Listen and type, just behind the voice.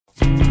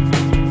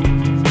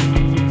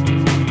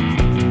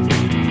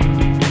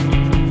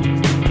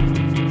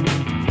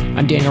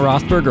I'm Daniel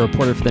Rothberg, a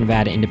reporter for the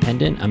Nevada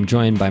Independent. I'm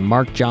joined by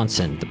Mark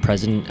Johnson, the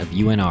president of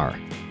UNR,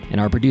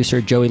 and our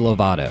producer, Joey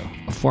Lovato,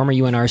 a former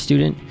UNR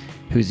student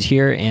who's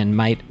here and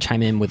might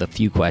chime in with a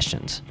few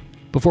questions.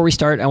 Before we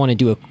start, I want to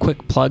do a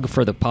quick plug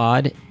for the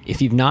pod.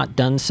 If you've not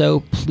done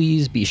so,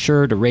 please be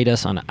sure to rate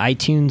us on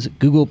iTunes,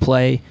 Google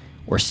Play,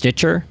 or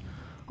Stitcher.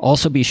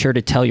 Also be sure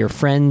to tell your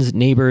friends,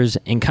 neighbors,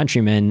 and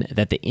countrymen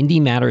that the Indy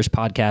Matters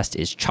podcast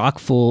is chock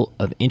full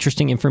of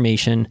interesting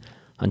information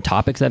on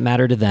topics that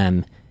matter to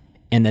them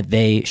and that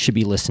they should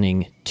be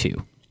listening to.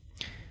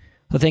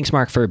 Well, thanks,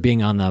 Mark, for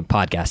being on the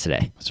podcast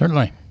today.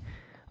 Certainly.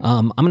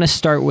 I'm going to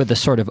start with a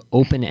sort of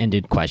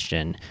open-ended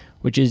question,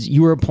 which is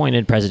you were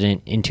appointed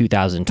president in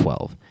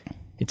 2012.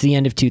 It's the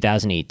end of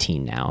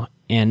 2018 now.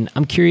 And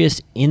I'm curious,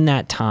 in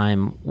that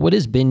time, what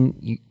has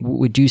been,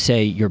 would you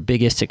say, your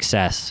biggest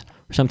success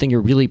or something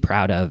you're really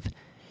proud of?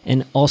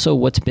 And also,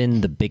 what's been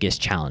the biggest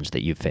challenge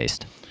that you've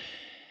faced?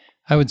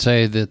 I would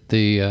say that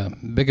the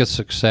biggest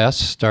success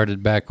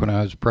started back when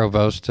I was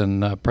provost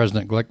and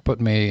President Glick put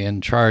me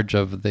in charge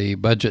of the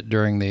budget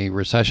during the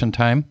recession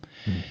time.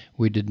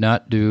 We did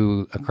not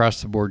do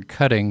across-the-board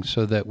cutting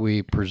so that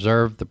we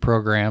preserved the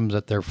programs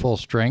at their full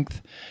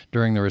strength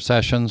during the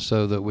recession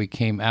so that we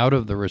came out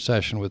of the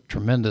recession with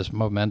tremendous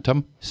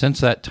momentum.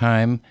 Since that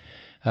time,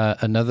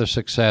 another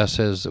success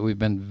is that we've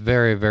been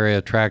very, very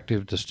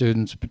attractive to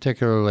students,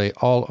 particularly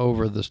all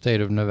over the state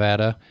of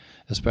Nevada,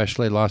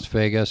 especially Las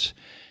Vegas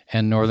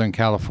and Northern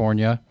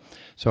California.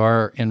 So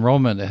our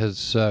enrollment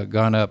has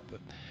gone up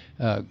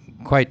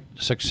quite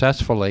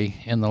successfully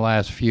in the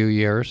last few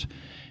years.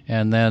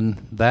 And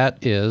then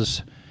that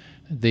is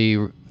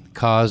the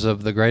cause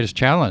of the greatest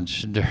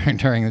challenge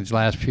during these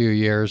last few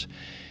years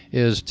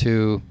is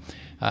to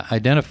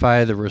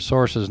identify the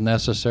resources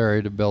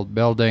necessary to build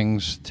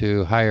buildings,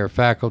 to hire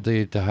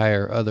faculty, to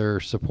hire other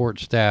support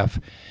staff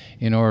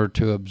in order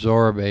to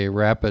absorb a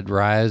rapid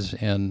rise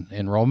in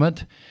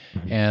enrollment.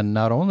 And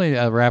not only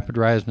a rapid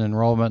rise in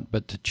enrollment,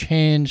 but to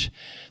change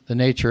the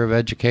nature of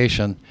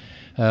education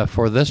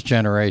for this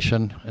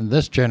generation. And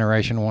this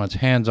generation wants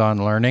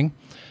hands-on learning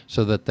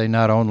so that they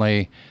not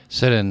only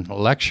sit in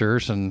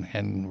lectures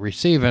and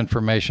receive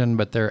information,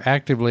 but they're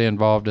actively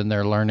involved in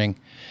their learning.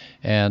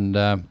 And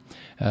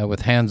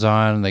with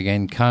hands-on, they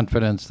gain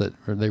confidence that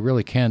they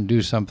really can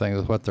do something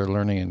with what they're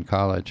learning in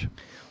college.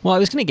 Well, I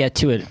was going to get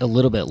to it a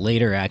little bit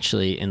later,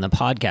 actually, in the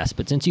podcast,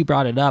 but since you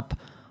brought it up,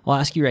 I'll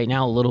ask you right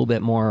now a little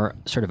bit more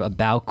sort of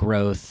about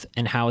growth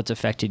and how it's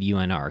affected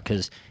UNR,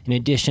 because in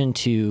addition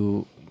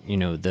to,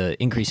 the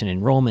increase in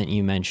enrollment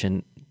you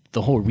mentioned,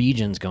 the whole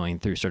region's going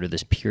through sort of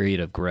this period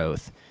of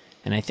growth.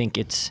 And I think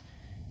it's,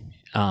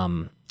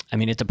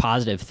 it's a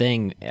positive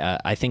thing.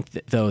 I think,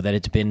 though, that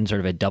it's been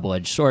sort of a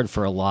double-edged sword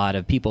for a lot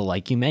of people.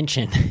 Like you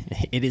mentioned,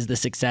 it is the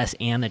success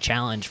and the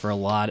challenge for a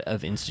lot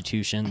of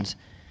institutions,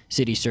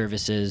 city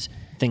services,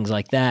 things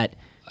like that.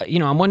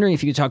 I'm wondering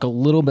if you could talk a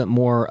little bit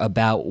more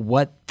about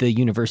what the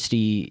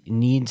university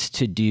needs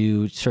to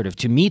do sort of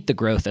to meet the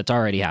growth that's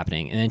already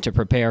happening and then to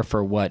prepare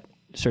for what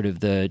sort of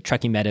the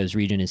Truckee Meadows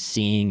region is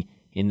seeing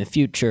in the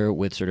future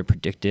with sort of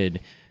predicted,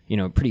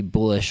 pretty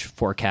bullish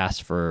forecasts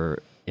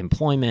for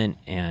employment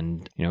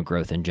and,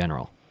 growth in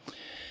general.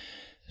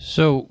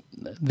 So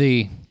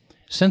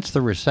since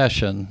the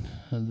recession,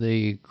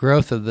 the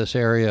growth of this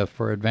area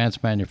for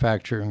advanced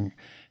manufacturing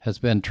has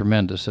been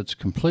tremendous. It's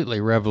completely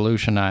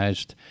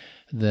revolutionized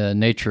the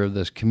nature of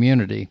this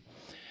community.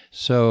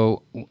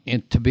 So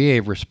to be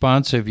a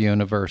responsive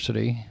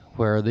university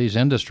where these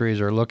industries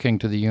are looking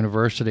to the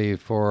university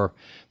for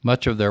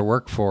much of their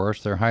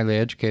workforce, their highly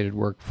educated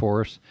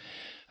workforce,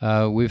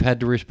 we've had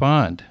to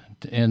respond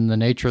in the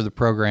nature of the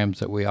programs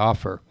that we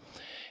offer.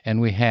 And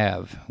we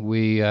have.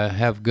 We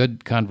have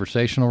good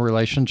conversational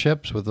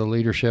relationships with the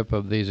leadership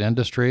of these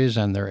industries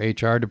and their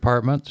HR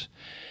departments.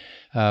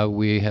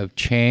 We have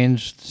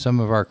changed some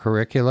of our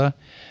curricula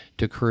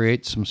to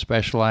create some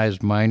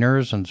specialized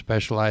minors and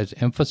specialized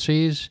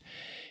emphases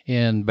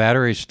in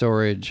battery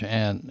storage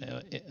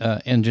and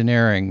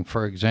engineering,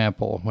 for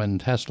example, when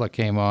Tesla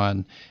came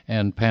on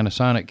and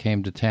Panasonic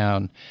came to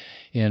town,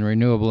 in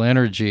renewable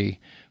energy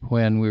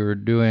when we were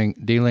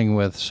dealing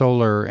with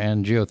solar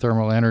and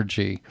geothermal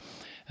energy,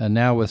 and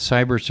now with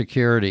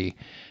cybersecurity.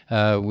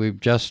 We've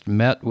just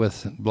met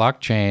with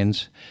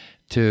blockchains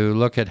to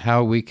look at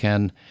how we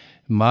can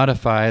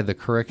modify the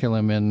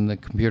curriculum in the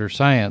computer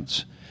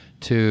science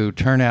to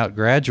turn out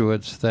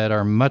graduates that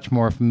are much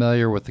more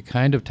familiar with the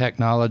kind of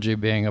technology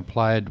being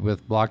applied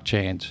with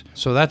blockchains.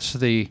 So that's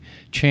the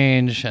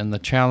change and the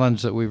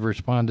challenge that we've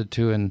responded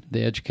to in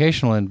the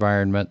educational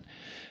environment.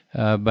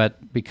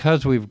 But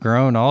because we've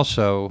grown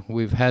also,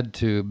 we've had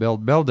to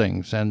build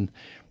buildings, and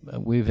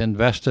we've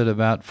invested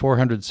about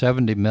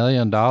 $470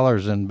 million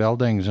in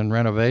buildings and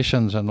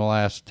renovations in the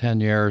last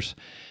 10 years.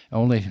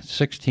 Only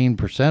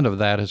 16% of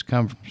that has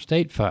come from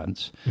state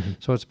funds. Mm-hmm.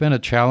 So it's been a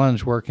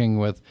challenge working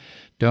with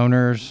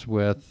donors,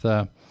 with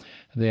the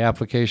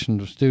application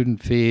of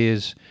student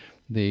fees,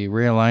 the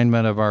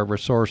realignment of our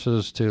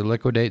resources to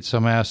liquidate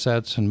some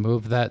assets and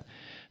move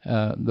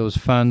those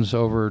funds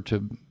over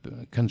to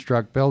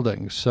construct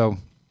buildings. So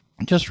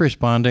just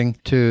responding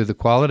to the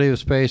quality of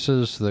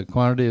spaces, the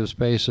quantity of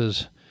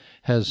spaces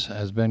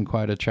has been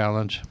quite a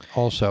challenge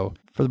also.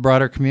 For the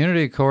broader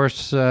community, of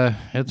course,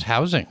 it's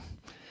housing.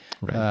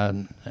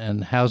 Right.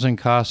 And housing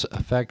costs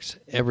affects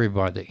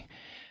everybody.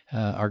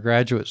 Our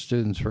graduate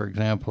students, for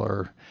example,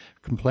 are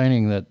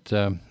complaining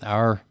that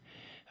our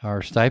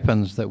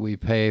stipends that we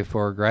pay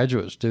for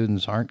graduate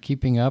students aren't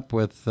keeping up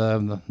with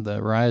the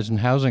rise in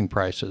housing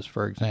prices,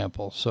 for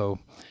example. So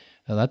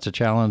that's a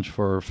challenge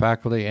for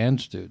faculty and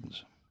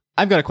students.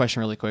 I've got a question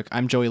really quick.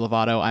 I'm Joey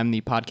Lovato. I'm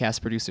the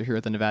podcast producer here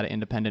at the Nevada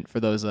Independent, for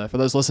those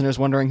listeners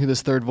wondering who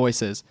this third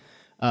voice is.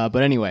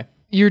 But anyway,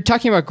 you're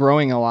talking about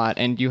growing a lot,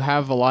 and you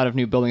have a lot of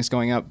new buildings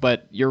going up,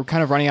 but you're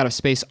kind of running out of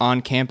space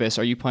on campus.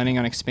 Are you planning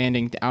on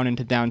expanding out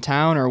into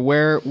downtown, or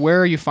where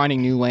are you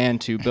finding new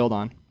land to build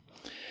on?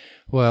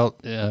 Well,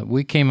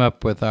 we came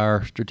up with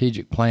our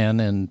strategic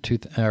plan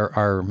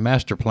our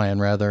master plan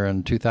rather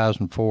in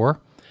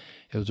 2004.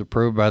 It was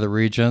approved by the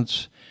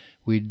regents.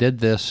 We did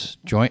this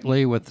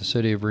jointly with the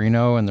City of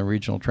Reno and the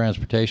Regional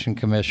Transportation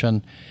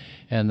Commission,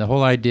 and the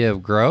whole idea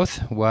of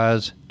growth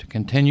was to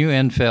continue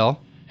infill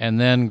and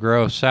then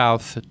grow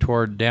south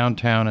toward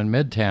downtown and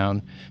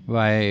midtown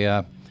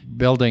by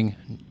building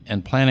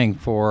and planning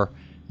for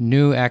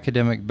new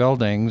academic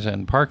buildings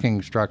and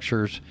parking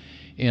structures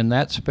in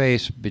that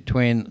space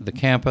between the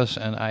campus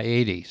and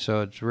I-80. So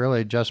it's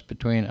really just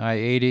between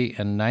I-80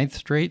 and 9th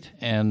Street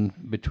and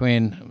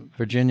between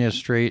Virginia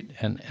Street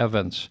and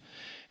Evans.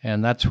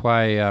 And that's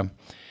why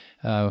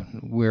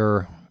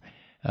we're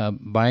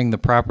buying the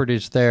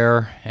properties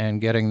there and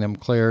getting them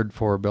cleared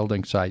for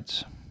building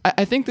sites.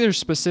 I think there's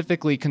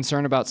specifically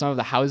concern about some of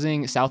the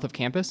housing south of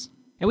campus.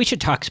 And we should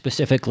talk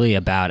specifically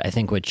about, I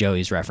think, what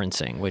Joey's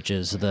referencing, which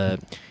is the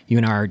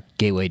UNR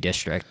Gateway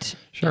District.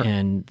 Sure.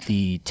 And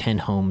the 10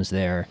 homes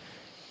there.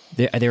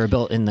 They were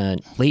built in the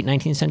late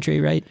 19th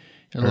century, right?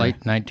 Late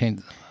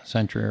 19th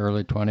century,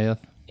 early 20th.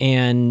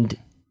 And,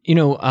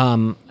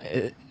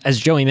 as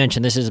Joey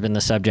mentioned, this has been the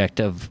subject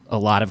of a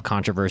lot of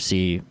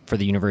controversy for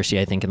the university,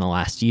 I think, in the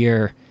last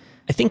year.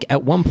 I think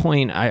at one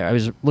point I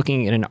was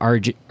looking at an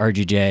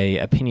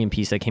RGJ opinion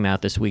piece that came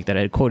out this week that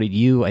had quoted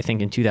you, I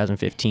think in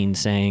 2015,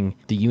 saying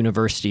the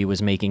university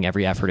was making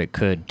every effort it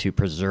could to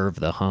preserve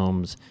the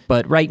homes.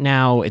 But right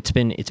now it's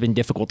been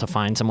difficult to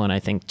find someone, I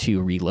think,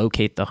 to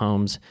relocate the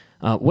homes.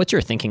 What's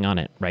your thinking on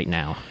it right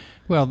now?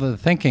 Well, the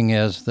thinking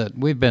is that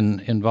we've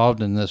been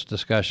involved in this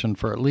discussion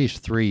for at least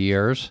 3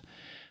 years.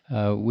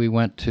 We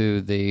went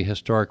to the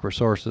Historic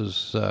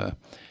Resources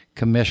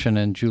Commission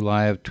in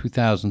July of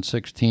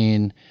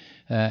 2016,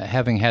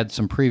 having had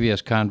some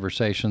previous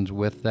conversations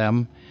with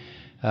them.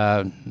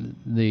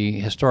 The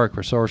Historic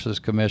Resources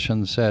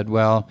Commission said,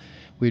 well,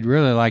 we'd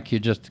really like you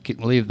just to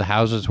leave the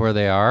houses where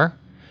they are.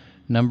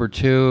 Number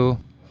two,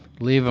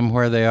 leave them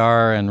where they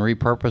are and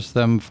repurpose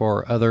them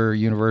for other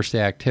university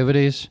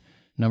activities.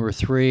 Number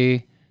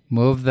three,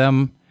 move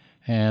them.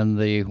 And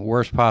the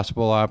worst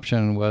possible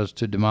option was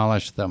to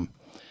demolish them.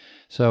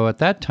 So at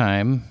that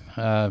time,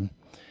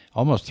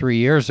 almost 3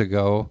 years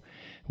ago,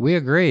 we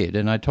agreed,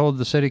 and I told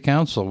the city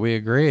council we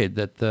agreed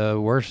that the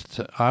worst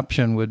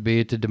option would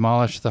be to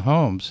demolish the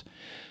homes.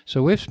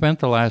 So we've spent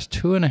the last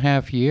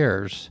 2.5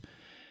 years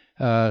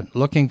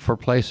looking for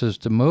places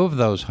to move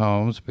those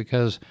homes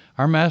because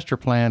our master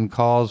plan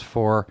calls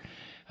for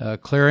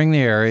clearing the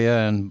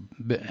area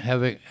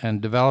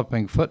and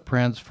developing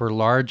footprints for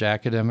large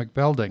academic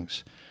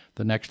buildings.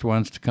 The next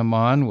ones to come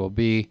on will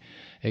be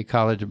a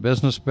College of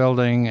Business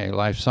building, a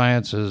Life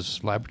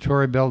Sciences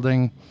laboratory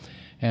building,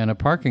 and a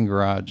parking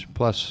garage,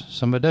 plus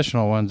some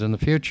additional ones in the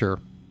future.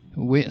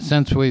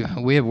 Since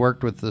we have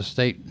worked with the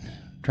State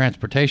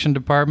Transportation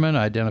Department,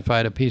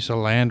 identified a piece of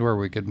land where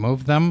we could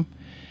move them.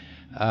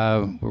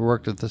 We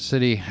worked with the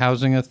City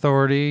Housing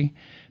Authority.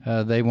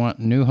 They want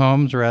new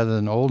homes rather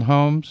than old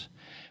homes.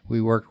 We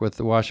worked with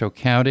the Washoe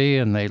County,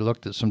 and they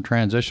looked at some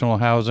transitional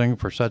housing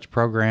for such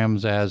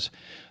programs as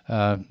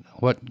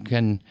where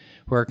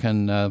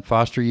can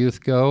foster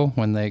youth go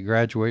when they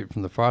graduate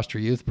from the foster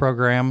youth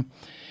program.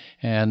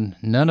 And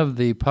none of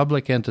the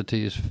public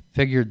entities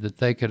figured that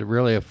they could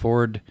really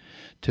afford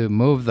to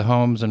move the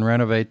homes and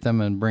renovate them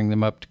and bring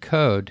them up to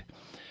code.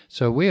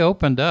 So we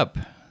opened up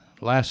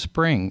last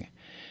spring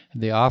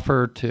the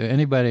offer to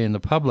anybody in the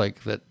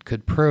public that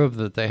could prove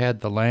that they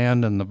had the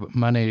land and the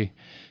money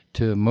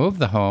to move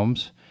the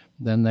homes,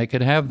 then they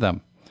could have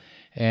them.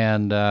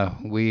 And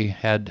we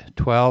had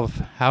 12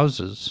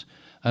 houses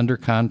under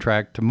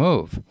contract to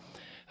move.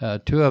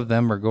 2 of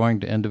them are going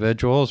to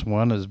individuals.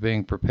 1 is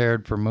being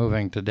prepared for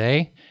moving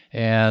today.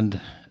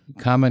 And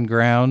Common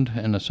Ground,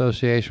 in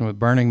association with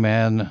Burning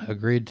Man,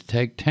 agreed to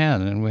take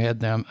 10, and we had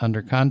them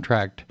under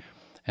contract.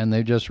 And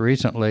they just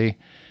recently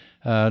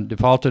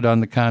defaulted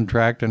on the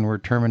contract, and we're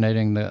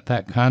terminating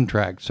that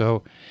contract.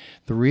 So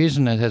the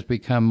reason it has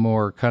become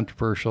more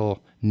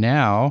controversial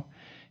now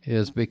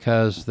is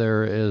because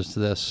there is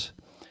this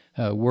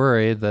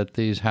worry that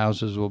these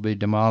houses will be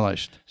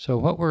demolished. So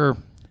what we're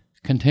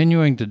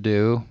continuing to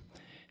do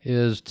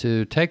is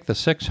to take the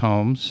 6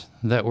 homes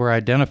that were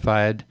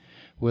identified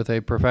with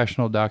a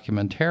professional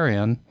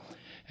documentarian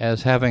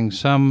as having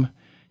some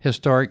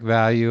historic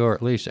value, or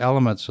at least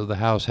elements of the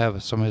house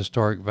have some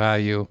historic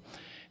value.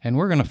 And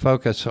we're going to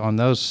focus on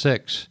those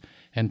 6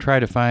 and try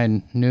to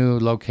find new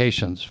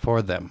locations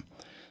for them.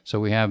 So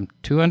we have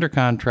 2 under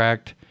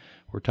contract.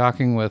 We're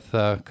talking with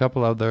a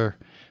couple other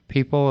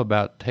people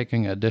about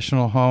taking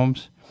additional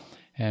homes,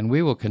 and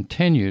we will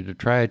continue to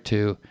try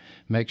to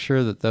make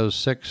sure that those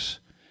 6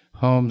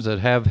 homes that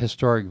have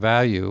historic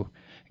value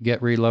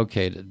get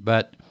relocated.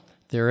 But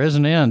there is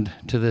an end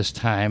to this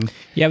time.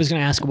 Yeah, I was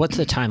going to ask, what's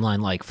the timeline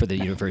like for the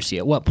university?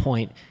 At what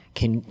point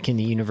can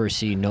the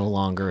university no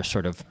longer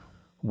sort of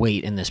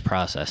wait in this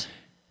process?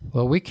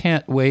 Well, we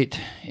can't wait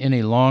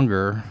any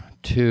longer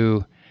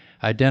to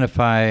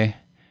identify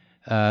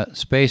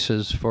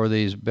spaces for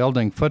these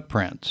building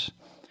footprints.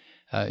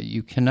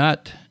 You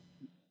cannot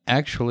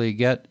actually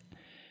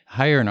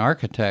hire an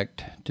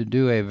architect to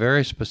do a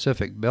very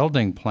specific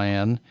building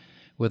plan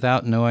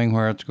without knowing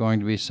where it's going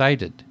to be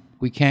sited.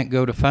 We can't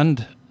go to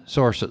fund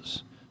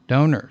sources,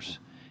 donors,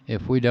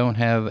 if we don't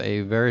have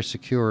a very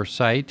secure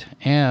site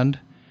and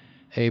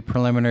a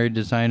preliminary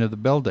design of the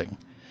building.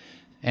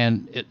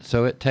 And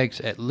so it takes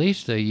at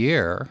least a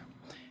year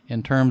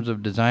in terms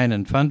of design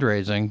and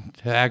fundraising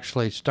to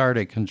actually start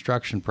a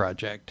construction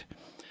project.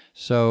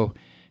 So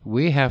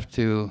we have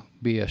to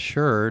be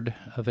assured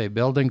of a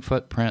building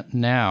footprint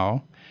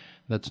now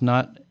that's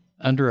not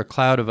under a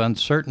cloud of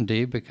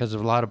uncertainty because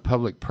of a lot of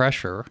public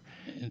pressure,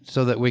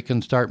 so that we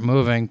can start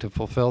moving to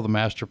fulfill the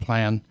master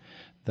plan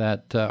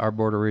that our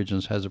Board of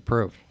Regents has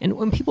approved. And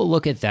when people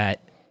look at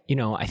that,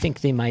 I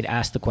think they might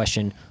ask the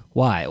question,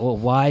 why? Well,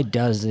 why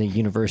does the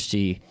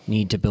university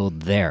need to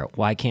build there?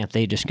 Why can't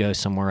they just go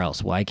somewhere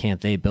else? Why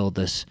can't they build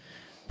this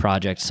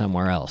project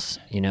somewhere else?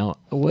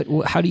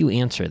 How do you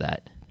answer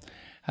that?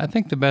 I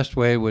think the best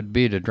way would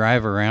be to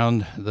drive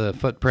around the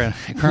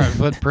current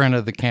footprint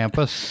of the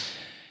campus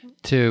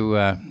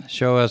to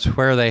show us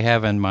where they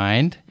have in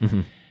mind.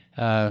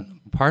 Mm-hmm.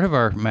 Part of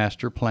our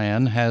master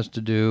plan has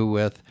to do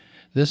with,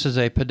 this is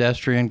a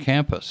pedestrian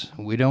campus.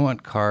 We don't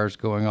want cars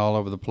going all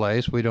over the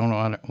place. We don't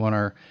want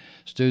our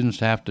students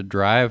to have to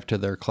drive to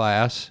their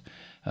class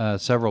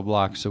several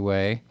blocks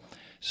away.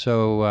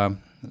 So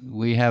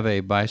we have a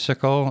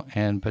bicycle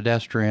and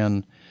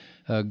pedestrian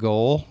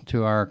goal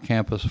to our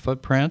campus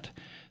footprint.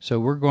 So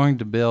we're going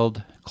to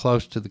build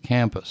close to the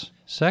campus.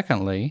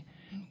 Secondly,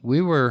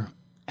 we were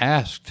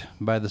asked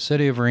by the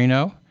City of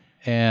Reno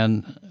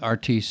and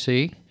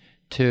RTC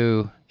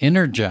to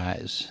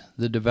energize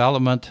the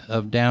development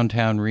of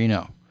downtown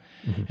Reno.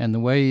 Mm-hmm. And the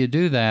way you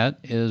do that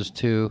is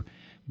to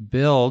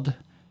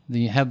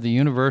have the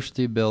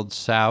university build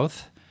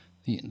south,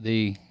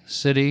 the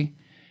city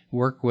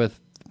work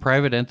with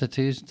private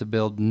entities to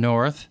build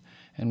north,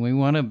 and we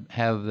want to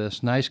have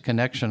this nice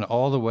connection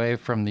all the way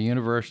from the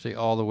university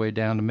all the way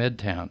down to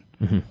Midtown.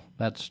 Mm-hmm.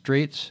 That's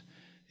streets,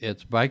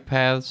 it's bike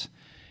paths,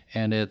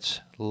 and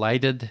it's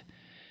lighted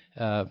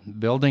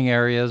building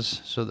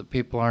areas so that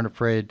people aren't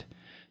afraid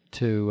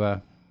to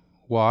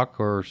walk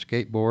or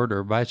skateboard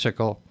or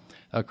bicycle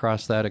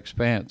across that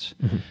expanse.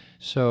 Mm-hmm.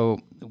 So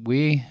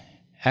we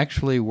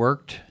actually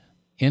worked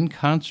in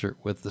concert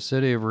with the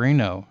City of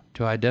Reno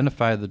to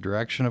identify the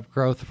direction of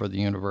growth for the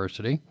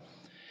university.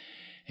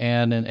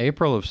 And in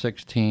April of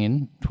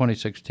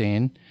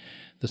 2016,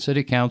 the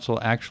City Council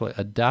actually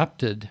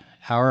adopted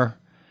our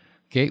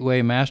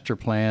Gateway Master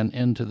Plan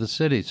into the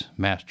city's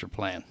master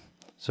plan.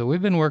 So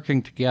we've been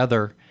working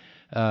together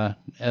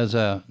as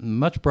a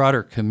much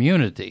broader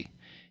community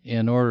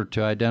in order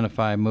to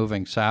identify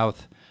moving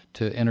south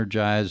to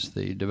energize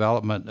the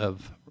development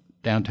of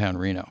downtown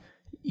Reno.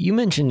 You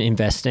mentioned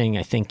investing,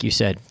 I think you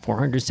said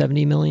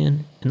 $470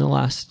 million in the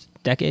last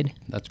decade?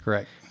 That's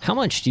correct. How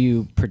much do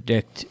you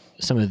predict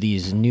some of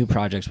these new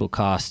projects will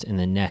cost in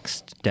the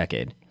next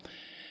decade?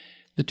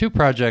 The 2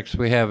 projects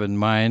we have in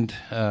mind,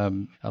 a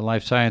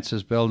life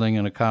sciences building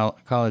and a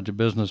college of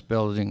business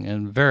building,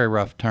 in very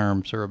rough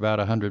terms, are about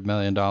 $100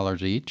 million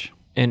each.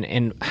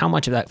 And how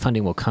much of that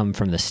funding will come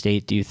from the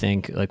state, do you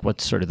think? Like,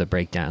 what's sort of the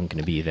breakdown going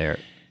to be there?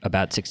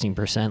 About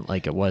 16%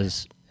 like it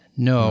was?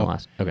 No.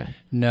 Okay.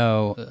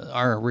 No.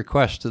 Our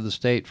requests to the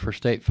state for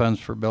state funds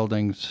for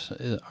buildings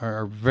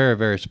are very,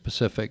 very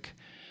specific.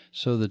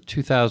 So the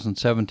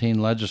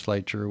 2017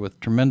 legislature, with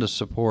tremendous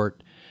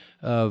support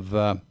of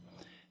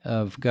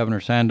Governor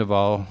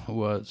Sandoval,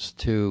 was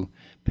to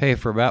pay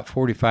for about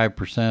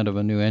 45% of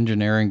a new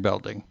engineering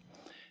building.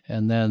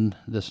 And then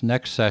this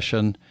next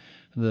session,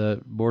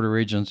 the Board of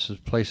Regents is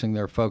placing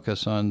their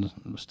focus on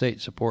state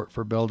support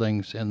for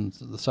buildings in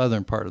the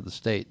southern part of the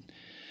state.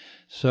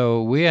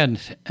 So we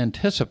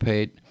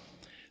anticipate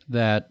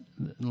that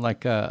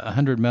like a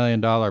 $100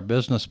 million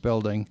business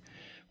building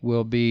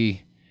will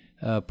be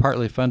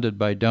partly funded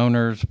by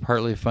donors,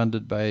 partly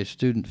funded by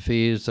student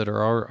fees that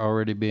are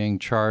already being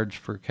charged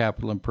for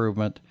capital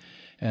improvement,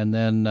 and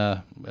then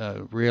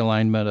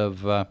realignment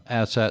of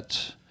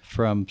assets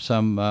from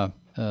some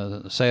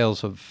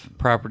sales of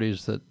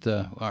properties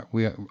that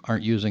we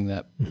aren't using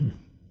that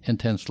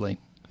intensely.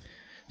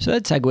 So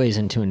that segues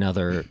into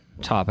another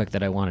topic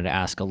that I wanted to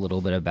ask a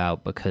little bit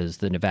about, because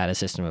the Nevada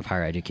system of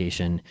higher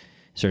education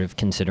sort of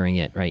considering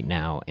it right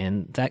now.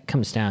 And that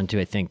comes down to,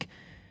 I think,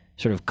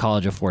 sort of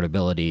college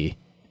affordability.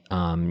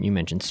 You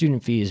mentioned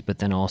student fees, but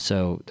then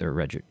also their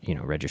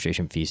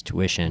registration fees,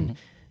 tuition.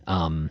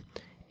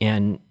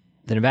 And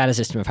the Nevada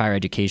system of higher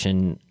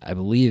education, I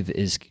believe,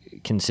 is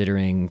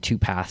considering two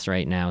paths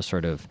right now,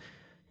 sort of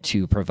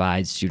to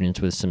provide students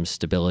with some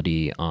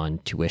stability on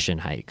tuition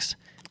hikes.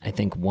 I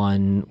think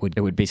one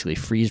would basically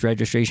freeze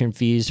registration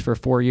fees for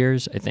 4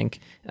 years, I think.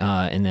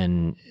 And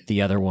then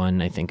the other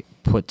one, I think,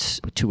 puts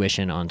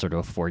tuition on sort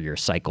of a 4-year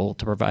cycle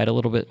to provide a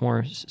little bit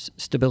more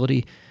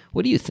stability.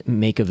 What do you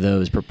make of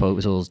those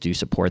proposals? Do you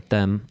support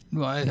them?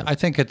 Well, I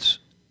think it's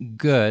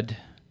good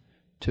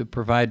to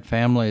provide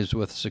families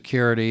with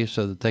security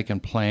so that they can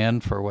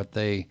plan for what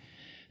they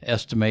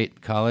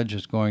estimate college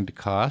is going to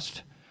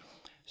cost.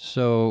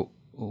 So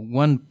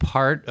one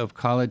part of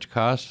college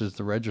cost is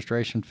the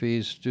registration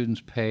fees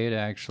students pay to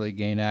actually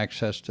gain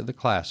access to the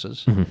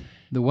classes.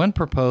 The one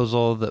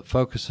proposal that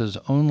focuses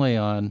only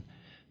on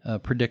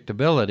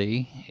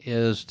predictability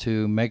is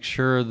to make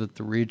sure that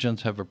the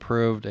regents have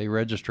approved a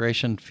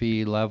registration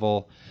fee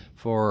level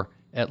for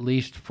at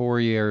least 4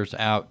 years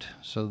out,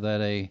 so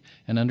that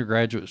an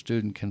undergraduate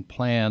student can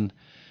plan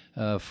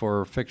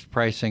for fixed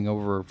pricing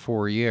over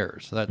 4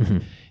 years.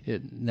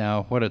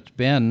 Now, what it's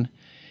been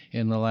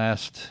in the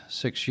last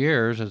 6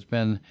 years has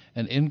been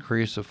an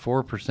increase of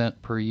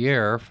 4% per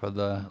year for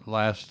the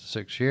last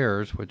 6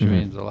 years, which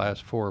means the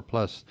last 4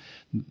 plus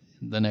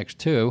the next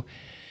 2.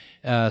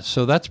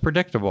 So that's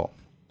predictable.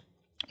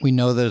 We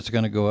know that it's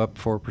going to go up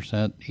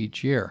 4%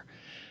 each year.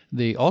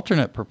 The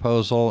alternate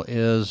proposal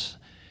is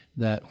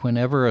that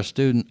whenever a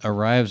student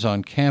arrives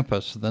on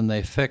campus, then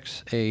they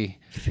fix a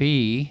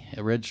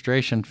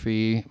registration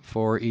fee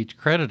for each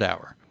credit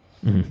hour.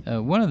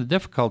 One of the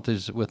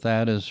difficulties with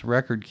that is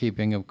record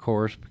keeping, of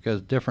course,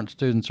 because different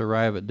students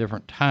arrive at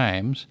different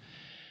times.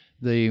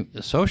 The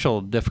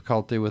social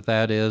difficulty with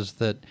that is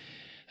that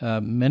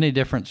many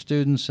different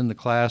students in the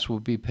class will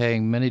be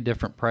paying many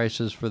different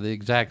prices for the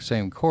exact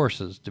same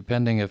courses,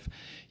 depending if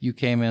you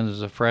came in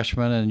as a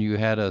freshman and you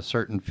had a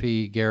certain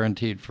fee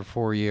guaranteed for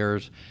 4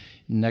 years.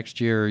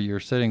 Next year, you're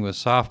sitting with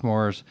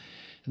sophomores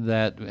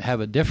that have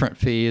a different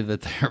fee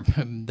that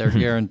they're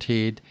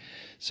guaranteed.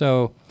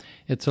 So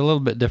it's a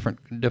little bit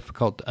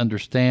difficult to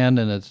understand,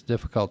 and it's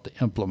difficult to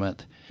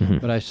implement.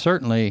 But I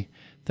certainly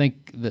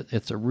think that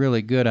it's a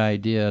really good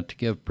idea to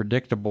give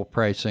predictable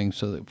pricing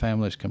so that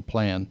families can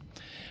plan.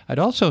 I'd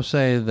also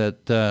say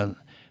that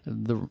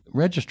the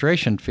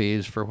registration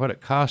fees for what it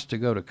costs to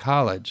go to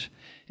college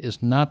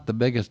is not the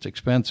biggest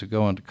expense of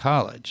going to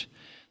college.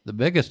 The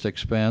biggest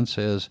expense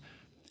is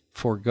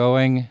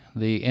foregoing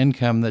the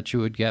income that you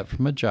would get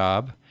from a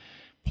job,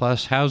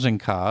 plus housing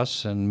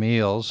costs and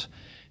meals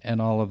and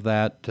all of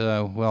that,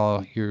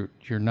 while you're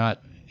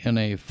not in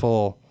a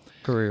full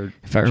career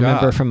If I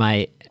remember from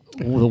the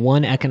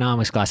one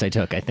economics class I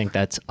took, I think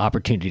that's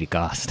opportunity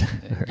cost.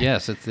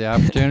 Yes, it's the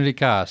opportunity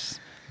cost.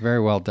 Very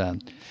well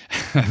done.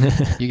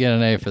 You get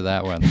an A for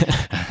that one.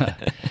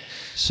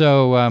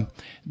 So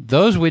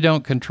those we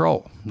don't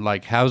control,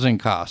 like housing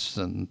costs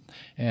and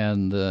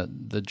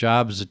the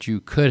jobs that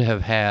you could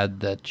have had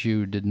that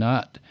you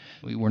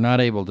were not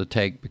able to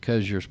take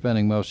because you're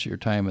spending most of your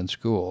time in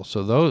school.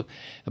 So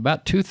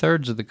about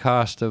 2/3 of the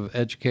cost of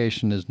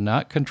education is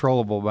not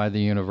controllable by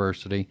the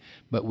university,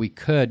 but we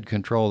could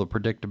control the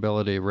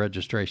predictability of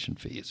registration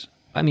fees.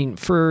 I mean,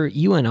 for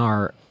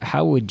UNR,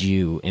 how would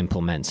you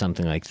implement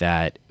something like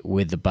that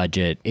with the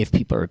budget if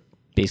people are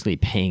basically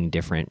paying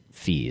different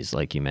fees,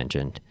 like you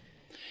mentioned?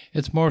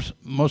 It's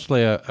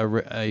mostly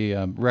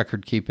a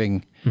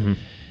record-keeping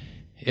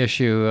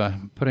issue,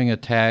 putting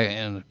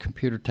a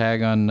computer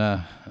tag on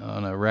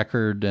a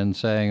record and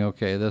saying,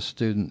 okay, this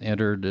student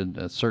entered at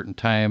a certain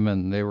time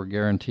and they were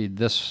guaranteed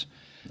this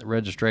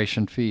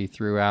registration fee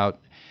throughout,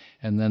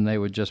 and then they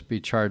would just be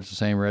charged the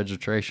same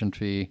registration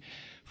fee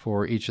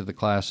for each of the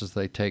classes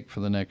they take for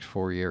the next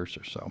 4 years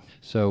or so.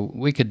 So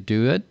we could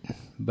do it,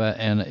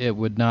 and it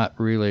would not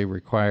really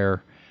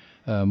require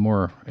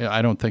more.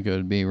 I don't think it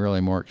would be really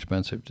more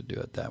expensive to do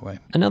it that way.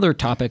 Another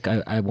topic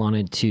I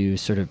wanted to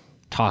sort of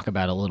talk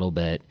about a little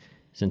bit,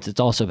 since it's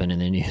also been in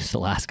the news the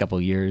last couple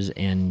of years,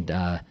 and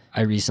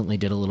I recently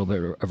did a little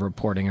bit of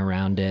reporting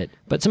around it,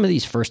 but some of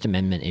these First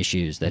Amendment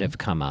issues that have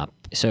come up.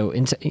 So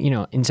in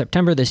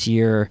September this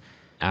year,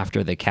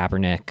 after the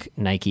Kaepernick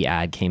Nike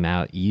ad came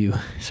out, you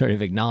sort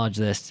of acknowledged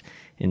this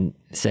and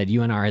said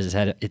UNR has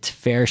had its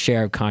fair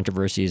share of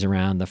controversies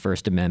around the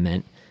First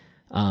Amendment.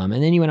 And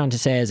then you went on to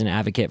say, as an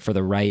advocate for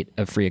the right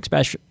of free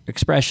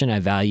expression, I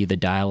value the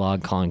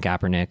dialogue Colin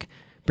Kaepernick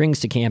brings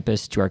to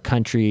campus, to our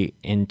country,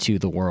 and to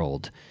the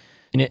world.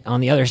 And on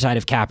the other side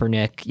of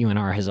Kaepernick,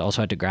 UNR has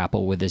also had to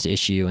grapple with this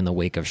issue in the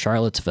wake of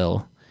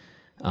Charlottesville,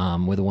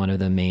 with one of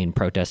the main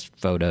protest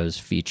photos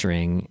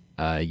featuring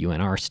a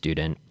UNR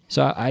student.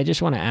 So I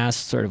just want to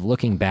ask, sort of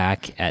looking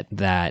back at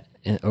that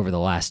over the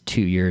last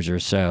 2 years or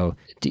so,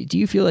 do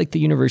you feel like the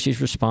university's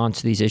response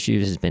to these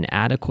issues has been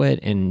adequate?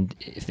 And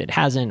if it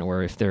hasn't,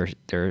 or if there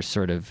are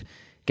sort of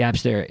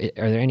gaps there,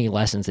 are there any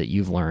lessons that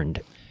you've learned?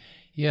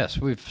 Yes,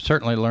 we've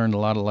certainly learned a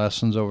lot of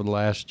lessons over the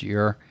last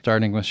year,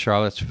 starting with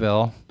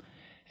Charlottesville.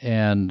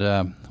 And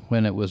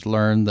when it was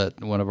learned that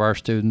one of our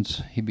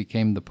students, he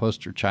became the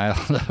poster child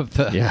of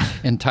the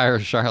entire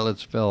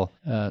Charlottesville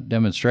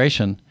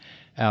demonstration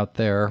out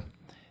there.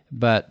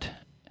 But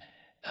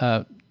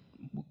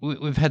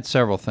we've had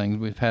several things.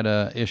 We've had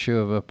an issue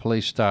of a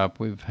police stop.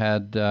 We've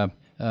had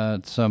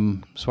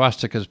some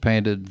swastikas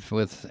painted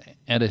with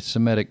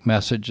anti-Semitic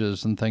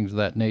messages and things of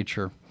that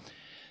nature.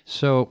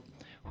 So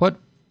what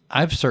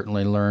I've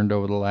certainly learned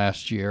over the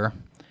last year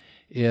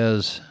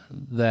is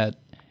that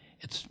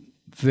it's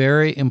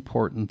very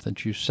important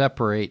that you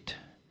separate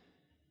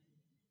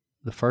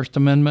the First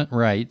Amendment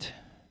right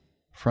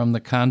from the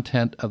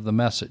content of the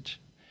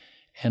message.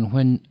 And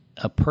when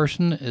a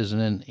person is in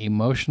an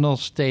emotional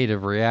state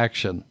of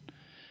reaction,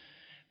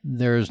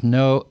 there's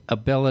no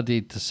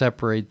ability to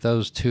separate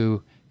those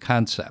two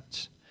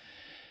concepts.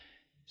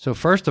 So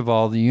first of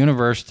all, the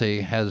university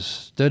has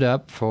stood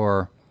up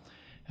for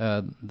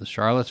the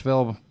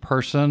Charlottesville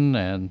person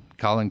and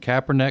Colin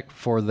Kaepernick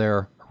for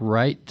their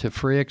right to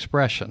free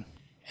expression.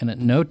 And at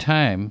no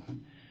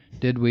time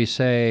did we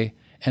say,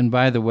 and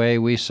by the way,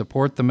 we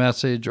support the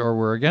message or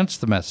we're against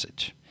the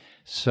message.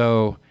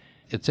 So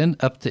it's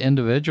up to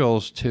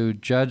individuals to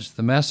judge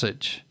the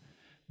message,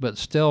 but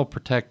still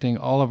protecting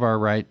all of our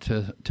right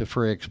to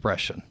free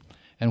expression.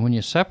 And when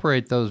you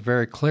separate those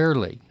very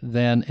clearly,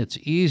 then it's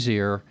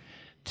easier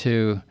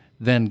to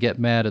then get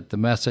mad at the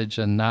message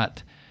and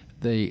not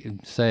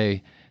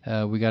say,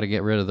 we got to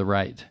get rid of the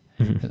right.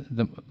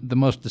 Mm-hmm. The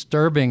most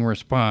disturbing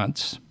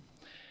response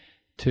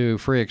to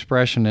free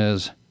expression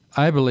is,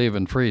 I believe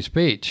in free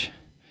speech,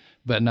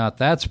 but not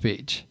that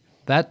speech.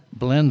 That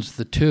blends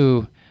the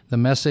two, the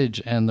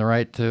message and the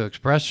right to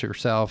express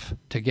yourself,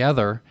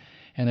 together.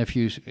 And if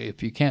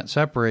you can't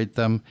separate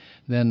them,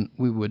 then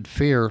we would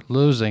fear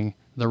losing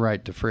the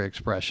right to free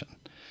expression.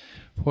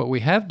 What we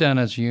have done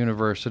as a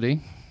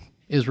university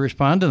is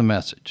respond to the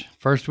message.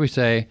 First we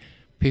say,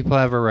 people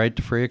have a right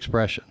to free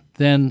expression.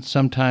 Then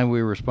sometime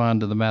we respond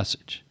to the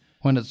message.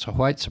 When it's a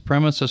white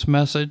supremacist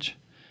message,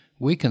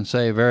 we can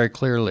say very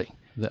clearly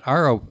that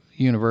our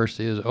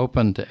university is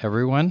open to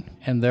everyone,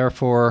 and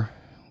therefore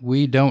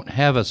we don't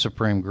have a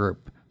supreme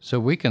group. So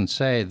we can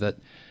say that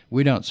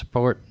we don't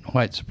support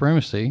white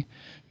supremacy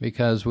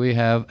because we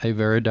have a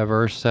very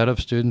diverse set of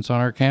students on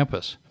our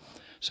campus.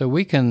 So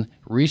we can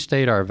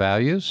restate our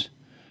values.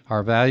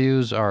 Our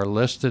values are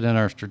listed in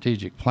our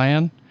strategic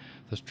plan.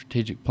 The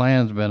strategic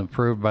plan has been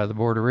approved by the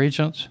Board of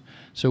Regents.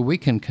 So we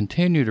can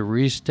continue to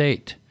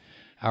restate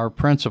our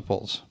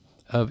principles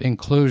of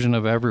inclusion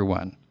of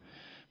everyone.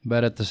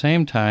 But at the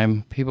same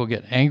time, people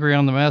get angry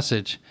on the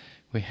message.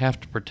 We have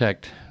to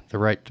protect the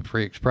right to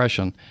free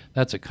expression.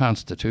 That's a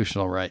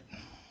constitutional right.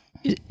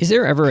 Is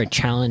there ever a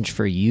challenge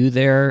for you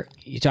there?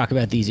 You talk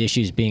about these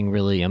issues being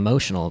really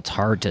emotional. It's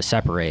hard to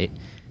separate.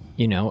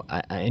 You know,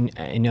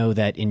 I know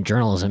that in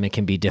journalism it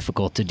can be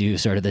difficult to do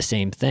sort of the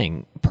same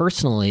thing.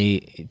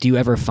 Personally, do you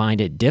ever find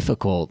it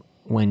difficult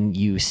when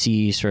you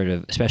see sort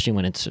of, especially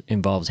when it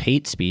involves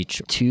hate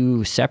speech,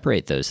 to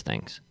separate those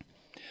things?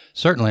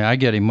 Certainly, I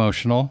get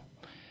emotional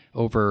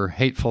over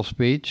hateful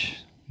speech,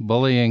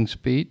 bullying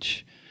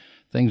speech,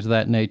 things of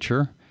that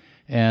nature.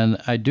 And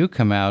I do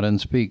come out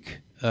and speak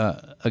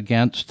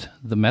against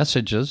the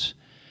messages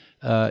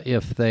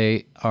if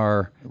they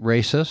are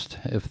racist,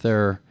 if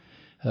they're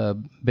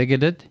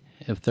bigoted,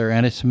 if they're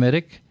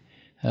anti-Semitic.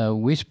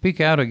 We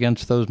speak out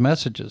against those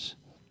messages.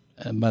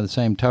 And by the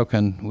same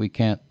token, we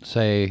can't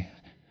say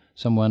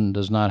someone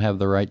does not have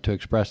the right to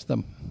express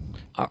them.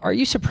 Are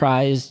you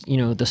surprised,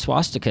 the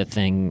swastika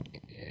thing,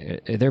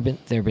 there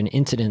have been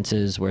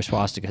incidences where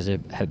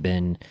swastikas have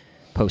been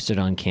posted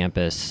on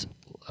campus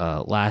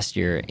last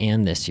year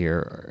and this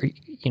year.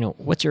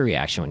 What's your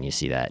reaction when you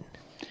see that?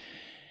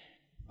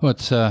 Well,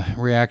 it's a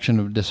reaction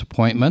of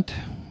disappointment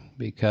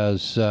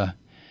because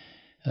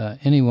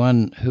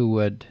anyone who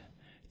would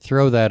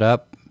throw that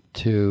up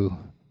to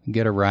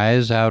get a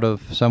rise out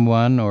of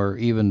someone or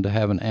even to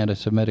have an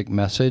anti-Semitic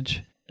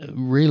message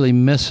really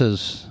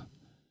misses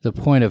the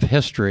point of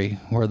history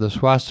where the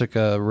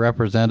swastika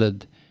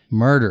represented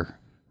murder,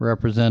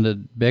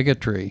 represented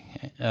bigotry,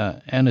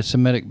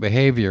 anti-Semitic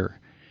behavior,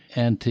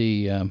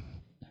 the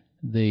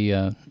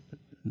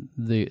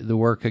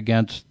work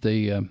against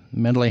the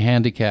mentally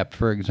handicapped,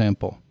 for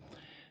example.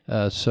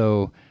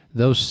 So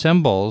those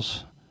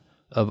symbols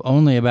of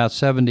only about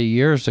 70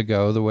 years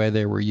ago, the way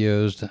they were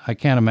used, I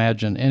can't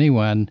imagine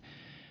anyone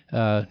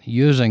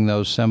using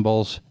those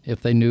symbols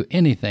if they knew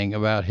anything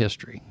about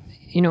history.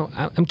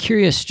 I'm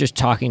curious, just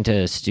talking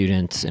to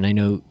students, and I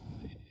know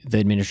the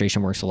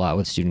administration works a lot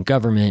with student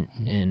government,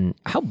 and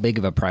how big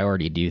of a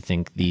priority do you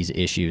think these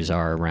issues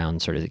are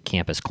around sort of the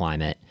campus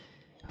climate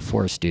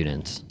for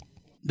students?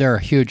 They're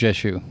a huge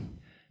issue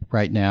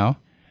right now,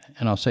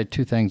 and I'll say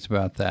two things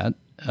about that.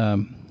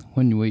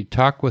 When we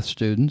talk with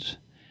students,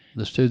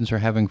 the students are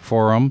having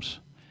forums,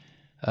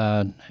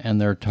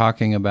 and they're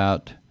talking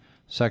about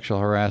sexual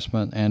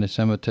harassment,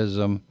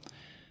 anti-Semitism,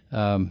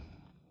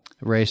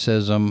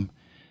 racism.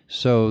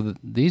 So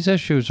these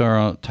issues are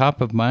on top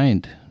of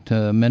mind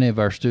to many of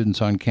our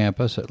students on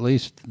campus, at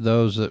least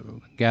those that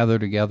gather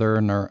together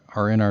and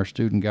are in our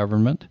student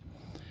government.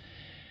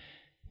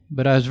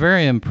 But I was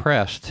very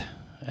impressed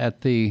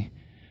at the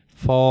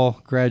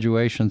fall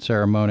graduation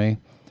ceremony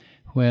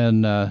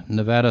when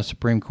Nevada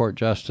Supreme Court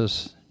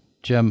Justice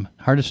Jim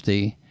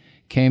Hardesty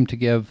came to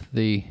give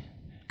the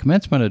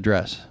commencement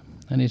address.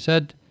 And he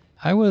said,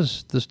 I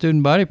was the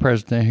student body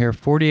president here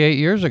 48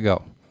 years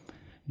ago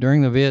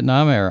during the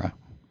Vietnam era.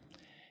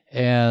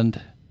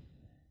 And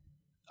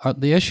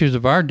the issues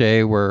of our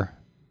day were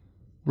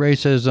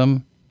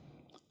racism,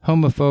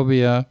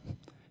 homophobia,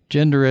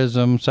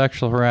 genderism,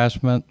 sexual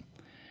harassment.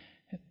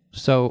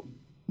 So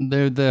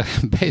they're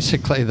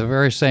basically the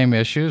very same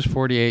issues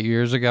 48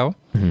 years ago.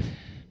 Mm-hmm.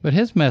 But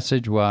his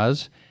message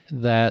was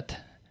that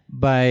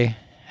by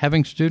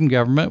having student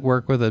government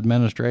work with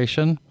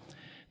administration,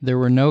 there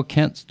were no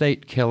Kent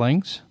State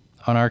killings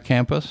on our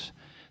campus.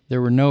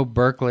 There were no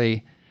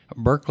Berkeley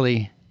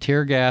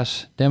tear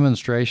gas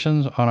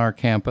demonstrations on our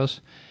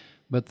campus.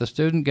 But the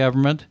student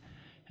government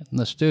and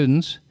the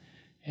students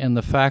and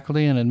the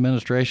faculty and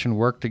administration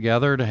worked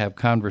together to have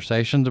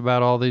conversations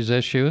about all these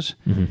issues,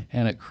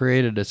 and it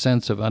created a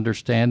sense of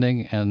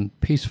understanding and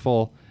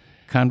peaceful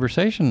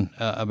conversation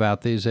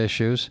about these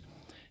issues.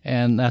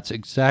 And that's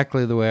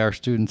exactly the way our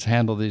students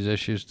handle these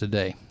issues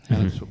today.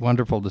 And it's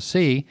wonderful to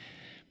see.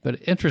 But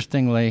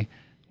interestingly,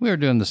 we were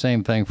doing the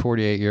same thing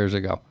 48 years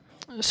ago.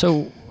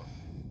 So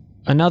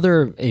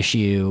another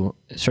issue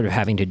sort of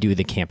having to do with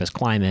the campus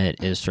climate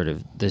is sort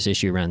of this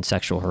issue around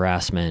sexual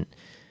harassment,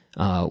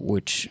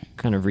 which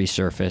kind of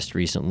resurfaced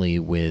recently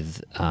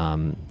with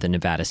the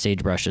Nevada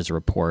Sagebrush's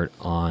report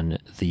on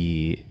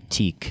the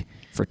Teak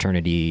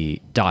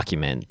fraternity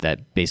document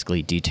that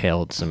basically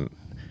detailed some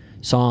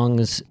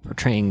songs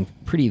portraying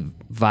pretty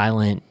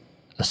violent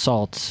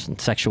assaults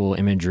and sexual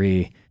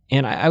imagery.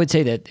 And I would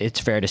say that it's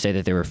fair to say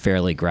that they were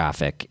fairly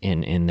graphic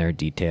in their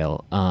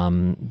detail.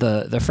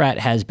 The frat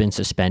has been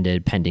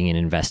suspended pending an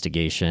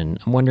investigation.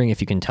 I'm wondering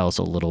if you can tell us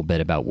a little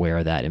bit about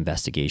where that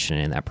investigation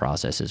and that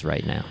process is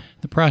right now.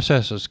 The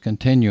process is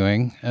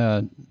continuing.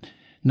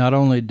 Not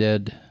only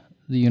did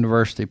the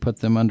university put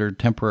them under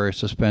temporary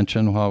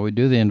suspension while we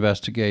do the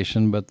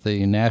investigation, but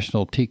the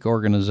National Teak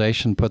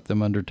Organization put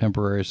them under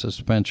temporary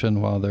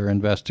suspension while they're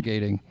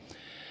investigating.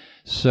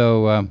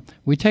 So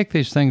we take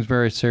these things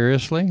very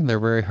seriously. They're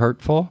very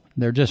hurtful.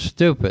 They're just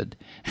stupid.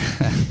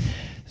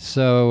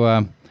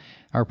 So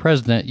our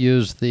president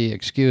used the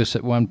excuse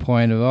at one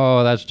point of,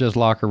 oh, that's just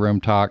locker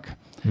room talk.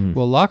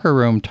 Well, locker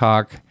room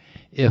talk,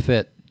 if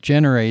it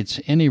generates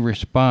any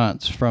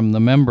response from the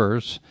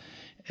members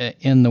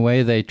in the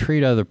way they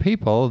treat other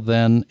people,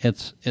 then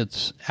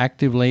it's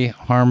actively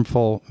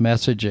harmful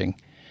messaging.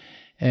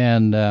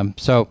 And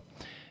so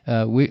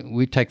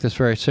we take this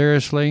very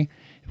seriously.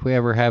 If we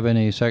ever have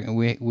any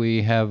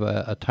we have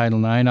a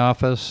Title IX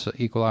office,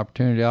 equal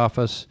opportunity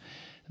office,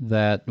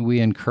 that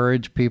we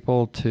encourage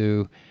people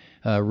to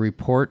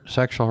report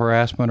sexual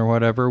harassment or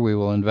whatever. We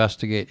will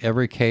investigate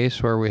every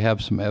case where we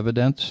have some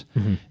evidence,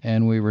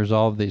 and we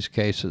resolve these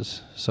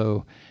cases.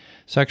 So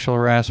sexual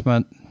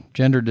harassment,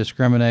 gender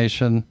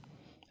discrimination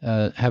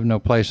have no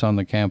place on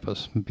the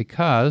campus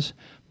because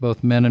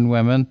both men and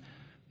women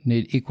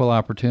need equal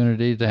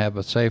opportunity to have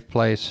a safe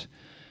place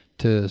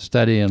to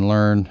study and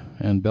learn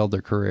and build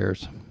their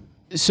careers.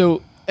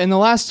 So in the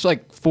last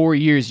 4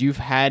 years, you've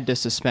had to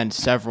suspend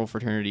several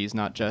fraternities,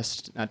 not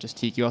just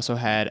Teak. You also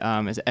had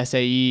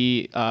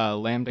SAE,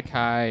 Lambda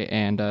Chi,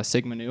 and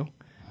Sigma Nu.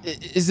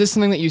 Is this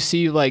something that you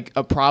see like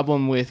a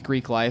problem with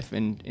Greek life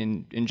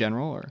in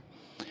general, or?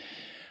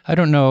 I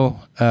don't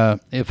know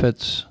if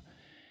it's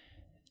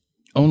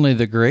only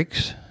the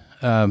Greeks.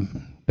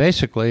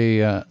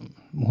 Basically,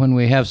 when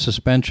we have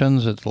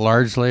suspensions, it's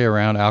largely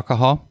around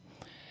alcohol.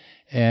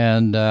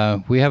 And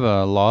we have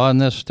a law in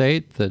this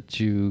state that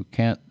you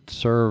can't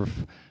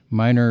serve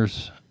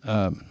minors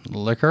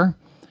liquor.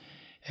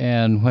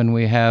 And when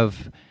we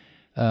have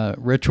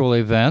ritual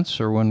events,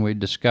 or when we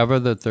discover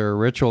that there are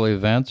ritual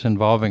events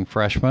involving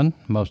freshmen,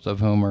 most of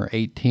whom are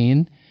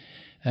 18,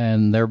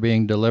 and they're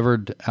being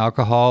delivered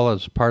alcohol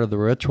as part of the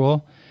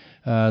ritual,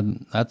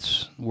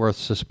 that's worth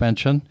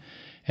suspension.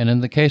 And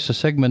in the case of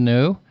Sigma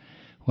Nu,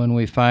 when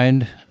we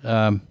find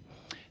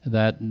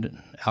that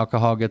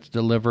alcohol gets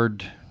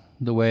delivered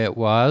the way it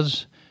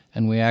was,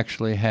 and we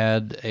actually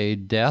had a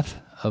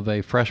death of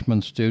a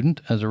freshman student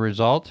as a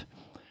result,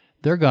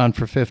 they're gone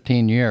for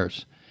 15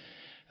 years.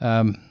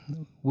 The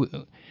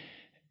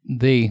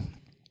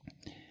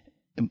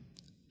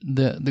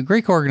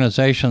Greek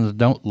organizations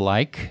don't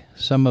like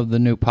some of the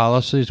new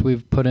policies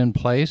we've put in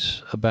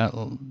place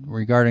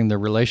regarding the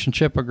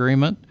relationship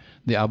agreement,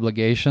 the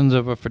obligations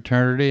of a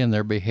fraternity, and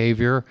their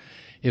behavior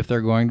if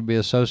they're going to be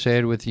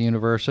associated with the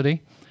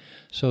university.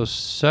 So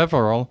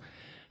several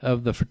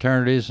of the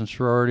fraternities and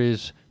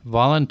sororities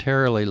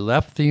voluntarily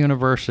left the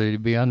university to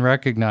be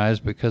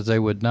unrecognized because they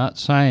would not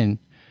sign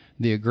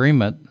the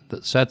agreement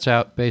that sets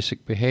out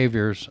basic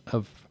behaviors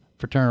of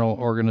fraternal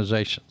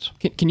organizations.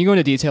 Can you go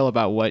into detail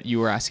about what you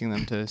were asking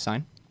them to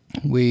sign?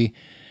 We've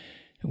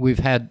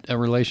had a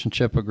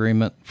relationship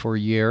agreement for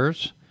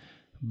years,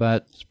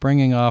 But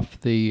springing off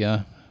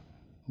the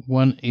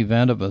one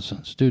event of a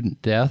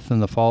student death in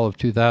the fall of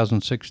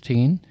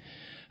 2016,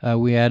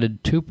 we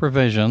added 2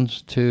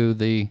 provisions to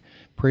the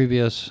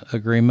previous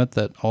agreement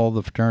that all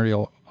the fraternity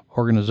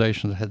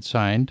organizations had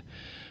signed.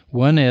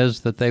 One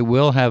is that they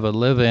will have a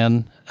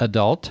live-in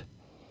adult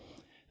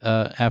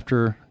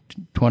after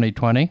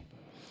 2020,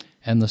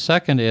 and the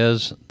second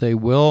is they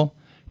will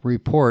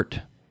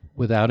report,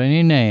 without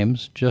any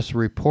names, just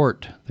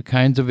report the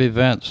kinds of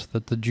events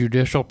that the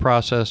judicial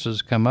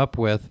processes come up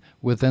with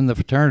within the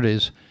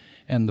fraternities,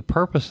 and the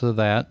purpose of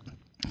that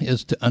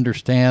is to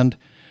understand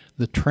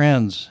the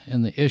trends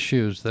and the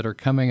issues that are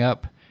coming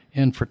up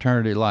in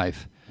fraternity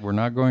life. We're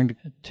not going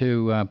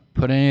to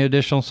put any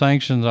additional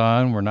sanctions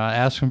on. We're not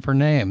asking for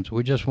names.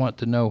 We just want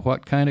to know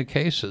what kind of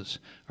cases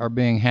are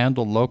being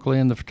handled locally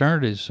in the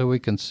fraternities so we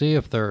can see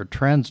if there are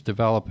trends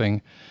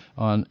developing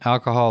on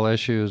alcohol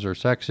issues or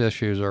sex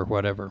issues or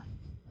whatever.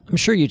 I'm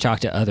sure you talk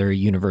to other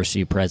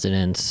university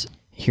presidents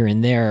here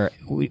and there.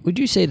 Would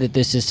you say that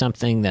this is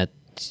something that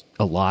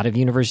a lot of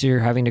universities are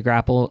having to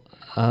grapple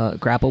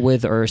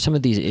with, or are some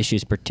of these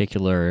issues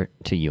particular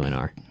to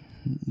UNR?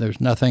 There's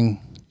nothing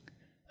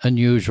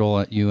unusual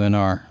at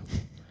UNR.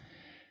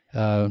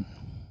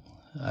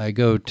 I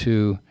go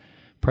to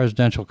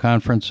presidential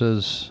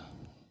conferences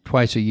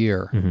twice a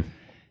year,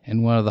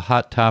 and one of the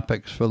hot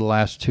topics for the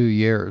last 2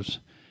 years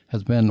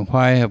has been,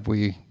 why have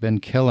we been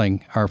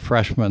killing our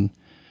freshmen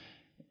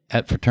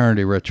at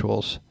fraternity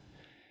rituals?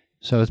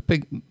 So it's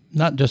big,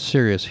 not just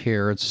serious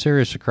here, it's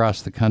serious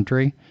across the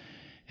country.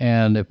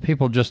 And if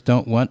people just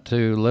don't want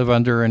to live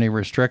under any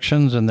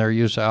restrictions in their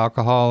use of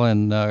alcohol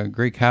in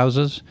Greek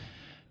houses,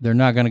 they're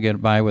not going to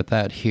get by with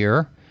that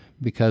here,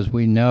 because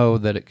we know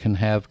that it can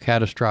have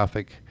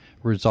catastrophic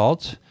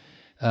results.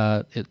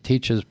 It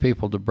teaches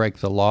people to break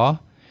the law,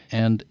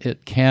 and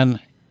it can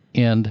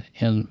end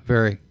in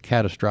very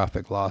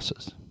catastrophic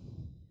losses.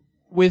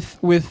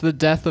 With the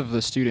death of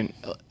the student,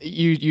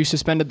 you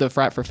suspended the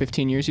frat for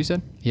 15 years, you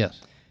said?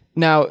 Yes.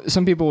 Now,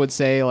 some people would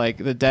say, like,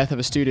 the death of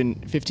a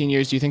student, 15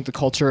 years, do you think the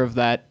culture of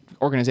that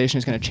organization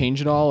is going to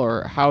change at all?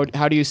 Or how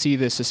do you see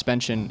this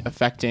suspension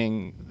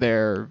affecting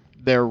their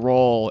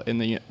role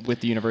in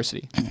with the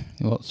university?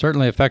 Well, it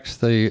certainly affects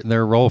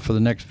their role for the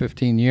next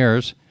 15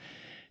 years.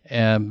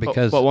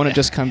 Because but won't it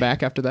just come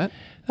back after that?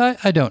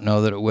 I don't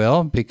know that it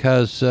will,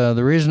 because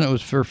the reason it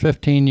was for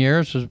 15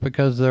 years is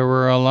because there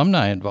were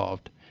alumni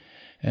involved.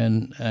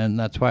 And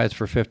that's why it's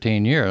for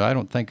 15 years. I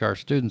don't think our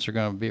students are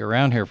going to be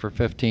around here for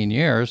 15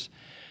 years.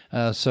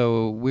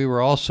 So we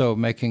were also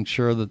making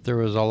sure that there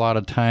was a lot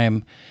of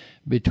time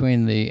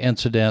between the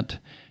incident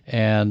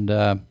and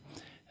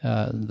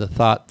the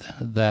thought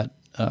that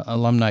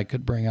alumni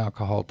could bring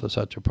alcohol to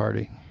such a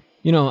party.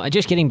 You know,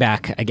 just getting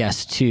back, I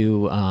guess,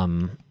 to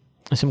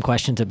some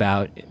questions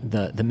about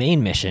the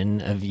main mission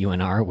of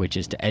UNR, which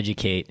is to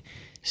educate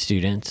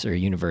students or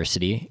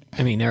university.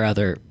 I mean, there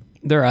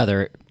are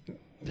other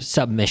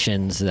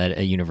submissions that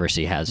a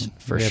university has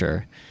for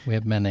sure. We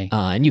have many.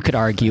 And you could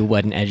argue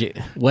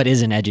what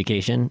is an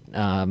education,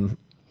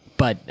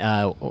 but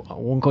I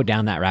won't go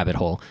down that rabbit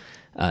hole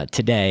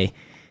today.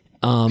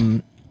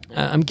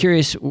 I'm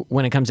curious,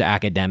 when it comes to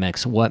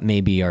academics, what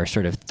maybe are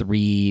sort of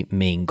 3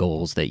 main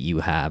goals that you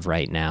have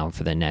right now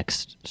for the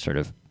next sort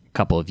of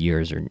couple of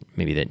years, or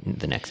maybe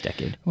the next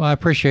decade? Well, I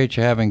appreciate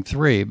you having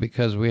 3,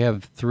 because we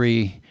have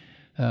 3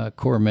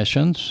 core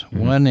missions.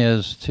 One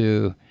is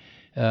to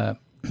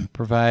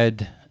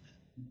provide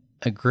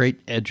a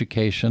great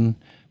education,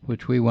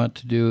 which we want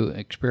to do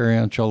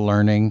experiential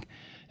learning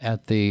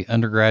at the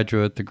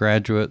undergraduate, the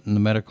graduate, and the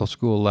medical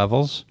school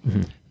levels.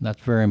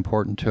 That's very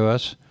important to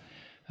us.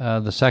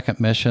 The second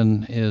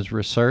mission is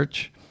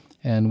research,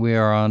 and we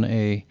are on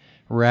a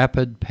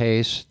rapid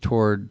pace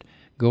toward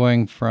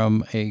going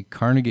from a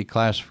Carnegie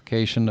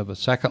classification of a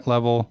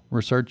second-level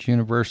research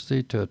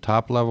university to a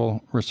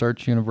top-level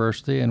research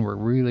university, and we're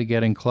really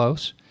getting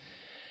close.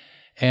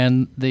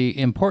 And the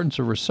importance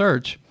of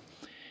research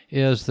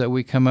is that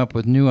we come up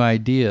with new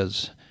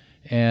ideas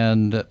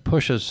and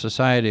pushes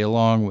society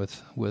along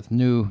with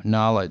new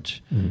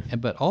knowledge.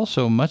 But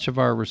also, much of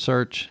our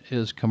research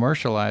is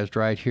commercialized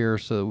right here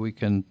so that we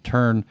can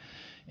turn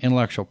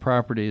intellectual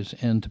properties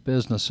into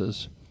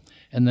businesses.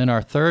 And then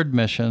our third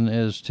mission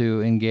is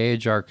to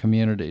engage our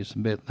communities.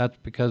 That's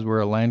because we're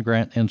a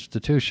land-grant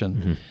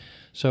institution.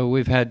 So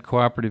we've had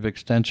cooperative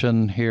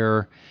extension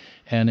here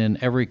and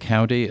in every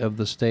county of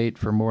the state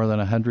for more than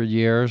 100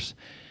 years.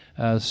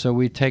 So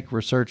we take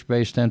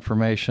research-based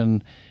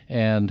information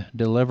and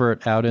deliver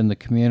it out in the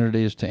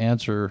communities to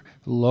answer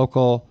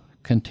local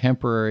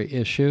contemporary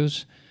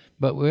issues.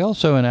 But we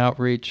also, in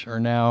outreach, are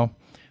now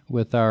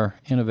with our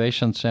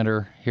Innovation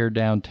Center here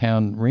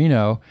downtown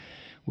Reno,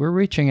 we're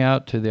reaching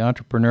out to the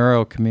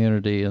entrepreneurial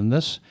community. And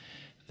this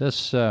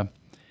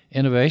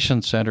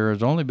Innovation Center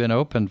has only been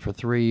open for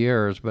 3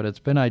 years, but it's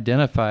been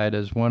identified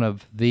as one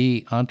of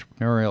the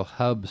entrepreneurial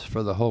hubs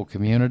for the whole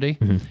community.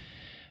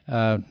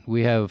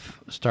 We have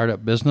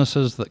startup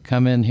businesses that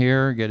come in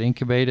here, get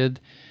incubated.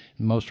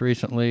 Most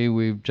recently,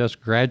 we've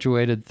just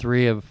graduated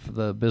 3 of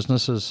the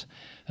businesses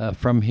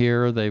from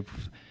here.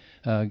 They've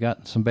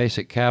gotten some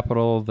basic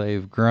capital.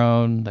 They've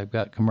grown. They've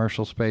got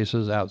commercial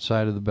spaces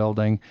outside of the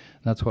building.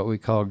 That's what we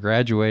call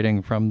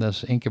graduating from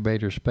this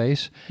incubator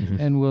space,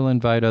 and we'll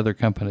invite other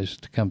companies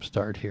to come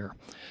start here.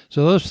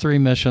 So those three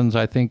missions,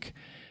 I think,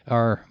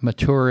 are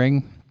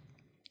maturing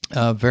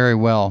very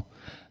well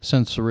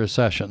since the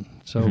recession.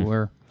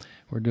 So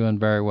we're doing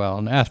very well.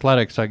 And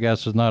athletics, I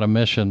guess, is not a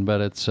mission, but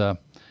it's a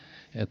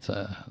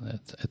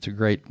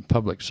great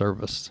public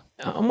service.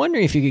 I'm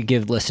wondering if you could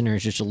give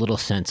listeners just a little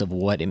sense of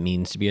what it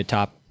means to be a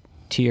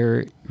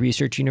top-tier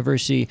research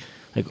university.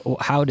 Like,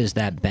 how does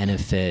that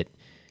benefit,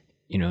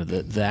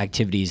 the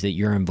activities that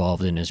you're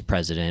involved in as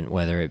president,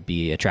 whether it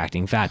be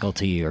attracting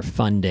faculty or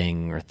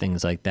funding or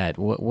things like that?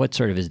 What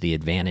sort of is the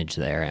advantage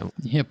there?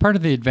 Yeah, part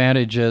of the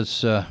advantage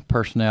is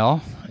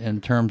personnel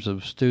in terms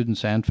of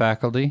students and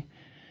faculty.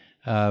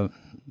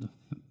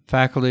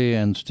 Faculty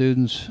and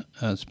students,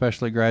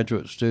 especially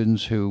graduate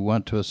students who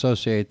want to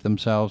associate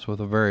themselves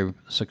with a very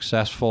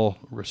successful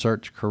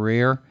research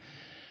career,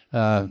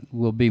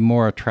 will be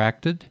more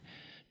attracted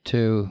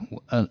to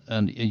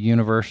a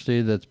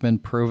university that's been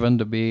proven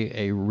to be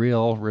a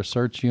real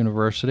research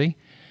university.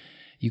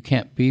 You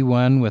can't be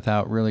one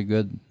without really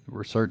good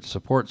research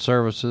support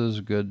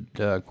services, good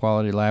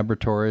quality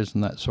laboratories,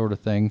 and that sort of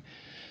thing.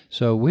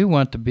 So we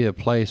want to be a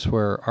place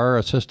where our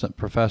assistant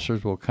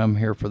professors will come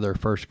here for their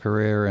first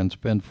career and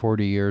spend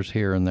 40 years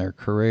here in their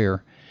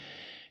career.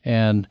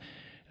 And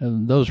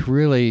those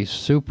really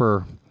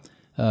super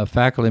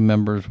faculty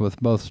members with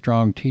both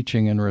strong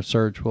teaching and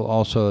research will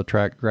also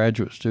attract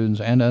graduate students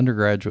and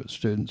undergraduate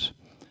students.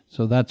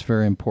 So that's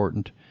very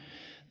important.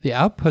 The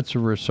outputs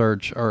of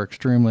research are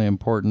extremely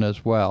important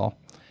as well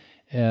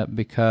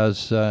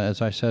because,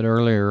 as I said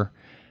earlier,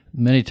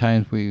 many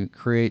times we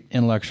create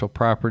intellectual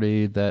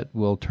property that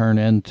will turn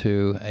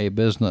into a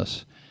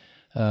business.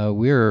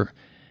 We're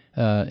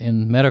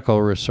in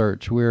medical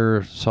research.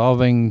 We're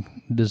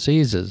solving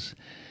diseases.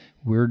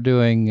 We're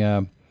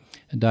doing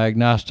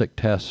diagnostic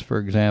tests, for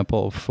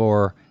example,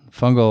 for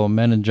fungal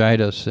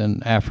meningitis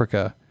in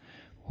Africa,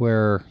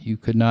 where you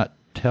could not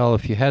tell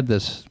if you had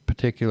this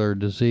particular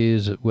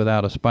disease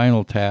without a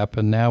spinal tap,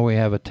 and now we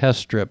have a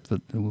test strip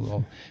that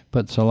will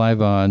put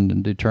saliva on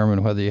and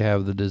determine whether you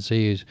have the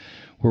disease.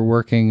 We're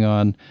working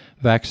on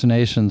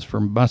vaccinations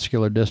for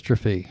muscular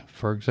dystrophy,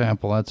 for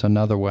example. That's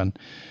another one.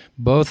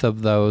 Both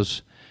of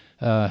those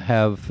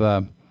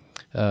have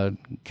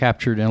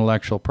captured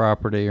intellectual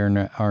property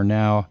or are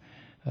now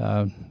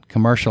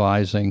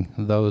commercializing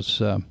those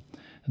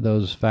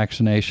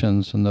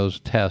vaccinations and those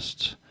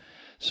tests.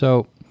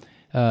 So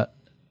a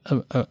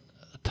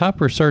top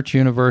research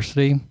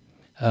university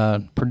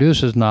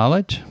produces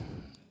knowledge.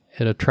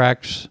 It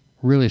attracts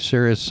really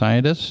serious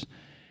scientists.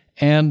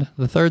 And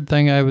the third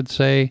thing I would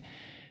say,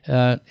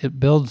 it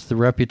builds the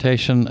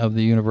reputation of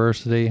the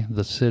university,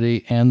 the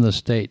city, and the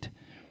state.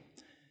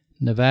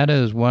 Nevada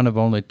is one of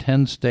only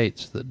 10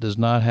 states that does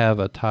not have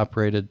a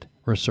top-rated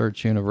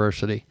research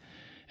university,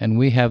 and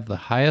we have the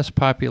highest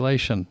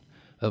population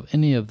of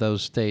any of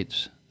those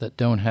states that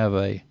don't have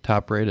a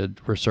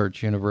top-rated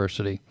research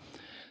university.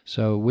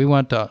 So we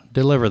want to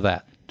deliver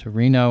that to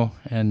Reno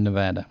and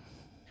Nevada.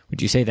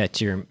 Would you say that's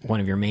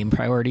one of your main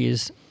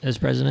priorities as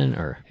president,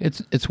 or?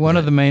 It's one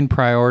of the main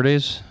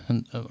priorities,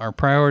 and our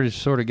priorities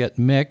sort of get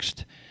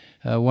mixed.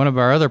 One of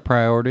our other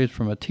priorities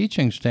from a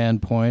teaching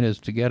standpoint is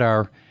to get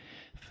our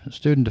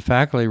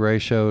student-to-faculty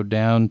ratio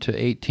down to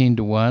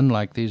 18-1,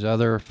 like these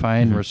other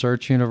fine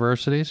research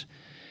universities.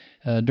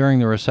 During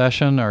the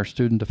recession, our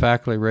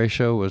student-to-faculty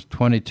ratio was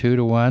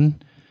 22-1.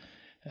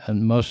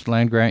 And most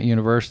land-grant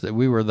universities,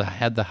 we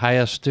had the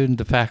highest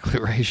student-to-faculty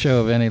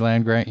ratio of any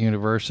land-grant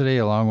university,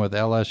 along with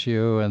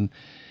LSU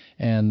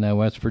and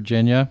West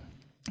Virginia.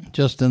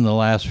 Just in the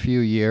last few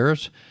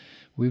years,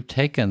 we've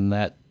taken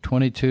that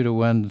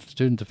 22-1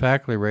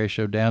 student-to-faculty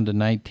ratio down to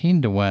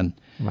 19-1.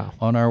 Wow.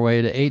 On our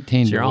way to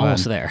 18-1. So you're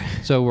almost there.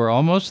 So we're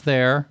almost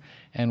there,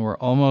 and we're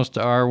almost to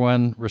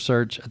R1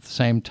 research at the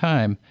same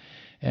time.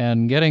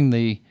 And getting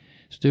the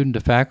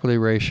student-to-faculty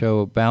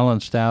ratio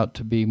balanced out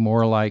to be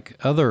more like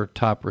other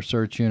top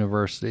research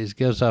universities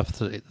gives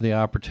us the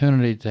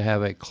opportunity to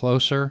have a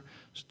closer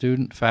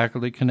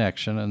student-faculty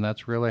connection, and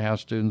that's really how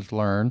students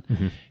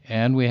learn.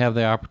 And we have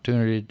the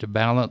opportunity to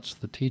balance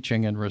the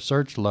teaching and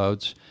research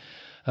loads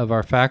of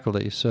our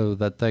faculty so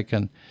that they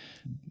can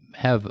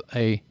have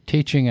a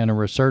teaching and a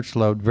research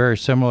load very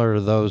similar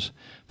to those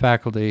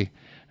faculty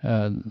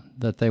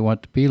that they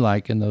want to be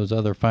like in those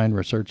other fine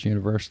research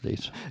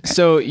universities.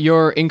 So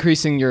you're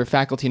increasing your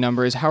faculty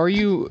numbers. How are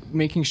you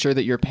making sure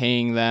that you're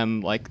paying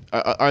them? Like,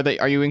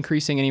 are you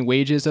increasing any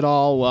wages at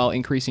all while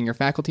increasing your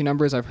faculty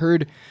numbers? I've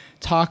heard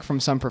talk from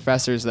some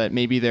professors that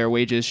maybe their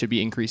wages should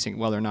be increasing.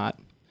 Well, they're not.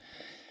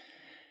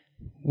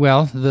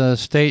 Well, the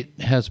state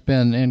has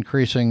been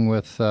increasing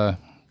with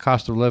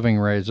cost of living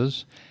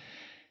raises.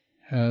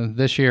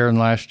 This year and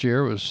last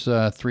year was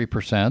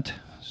 3%,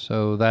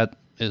 so that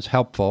is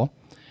helpful.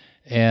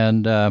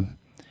 And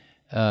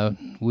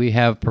we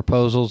have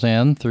proposals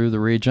in through the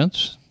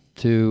regents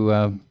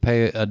to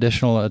pay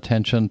additional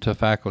attention to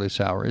faculty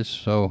salaries.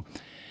 So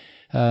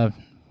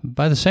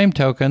By the same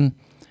token,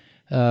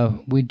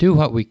 we do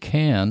what we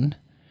can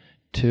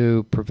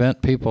to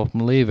prevent people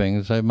from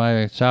leaving. So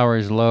my salary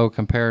is low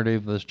compared to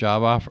the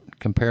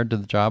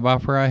job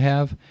offer I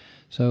have.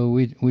 So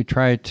we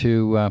try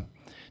to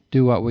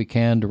do what we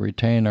can to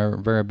retain our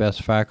very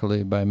best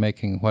faculty by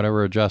making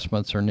whatever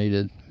adjustments are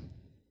needed.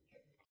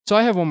 So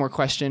I have one more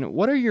question.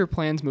 What are your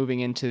plans moving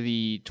into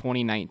the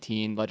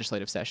 2019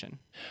 legislative session?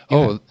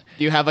 Do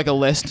you have like a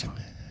list?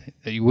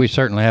 We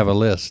certainly have a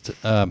list.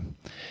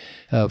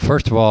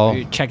 First of all, Are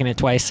you checking it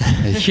twice?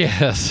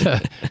 yes.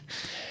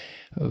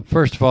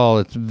 First of all,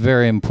 it's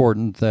very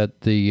important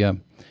that the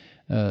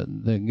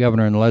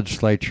governor and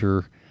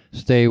legislature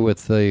stay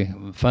with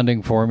the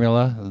funding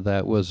formula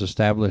that was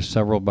established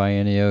several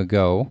biennia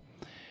ago,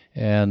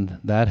 and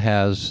that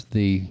has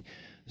the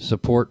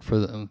support for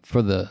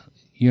the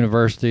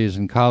universities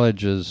and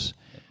colleges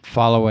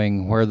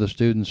following where the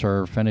students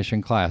are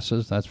finishing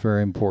classes. That's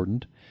very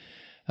important.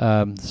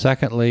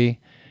 Secondly,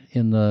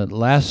 in the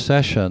last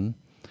session,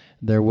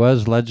 there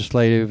was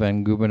legislative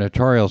and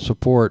gubernatorial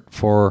support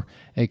for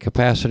a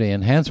capacity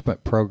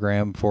enhancement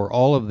program for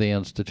all of the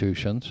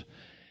institutions,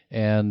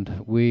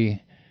 and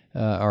we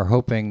are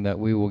hoping that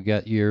we will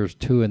get years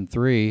 2 and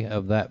 3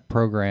 of that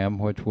program,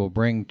 which will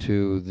bring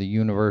to the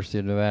University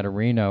of Nevada,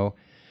 Reno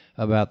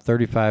about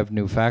 35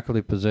 new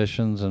faculty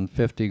positions and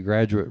 50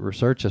 graduate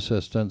research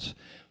assistants,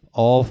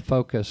 all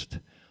focused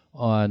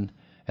on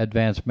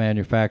advanced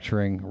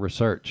manufacturing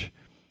research.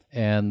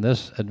 And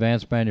this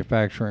advanced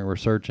manufacturing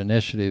research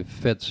initiative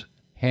fits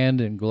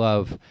hand in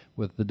glove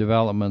with the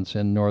developments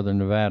in northern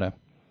Nevada.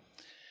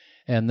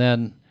 And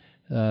then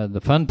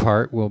the fun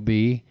part will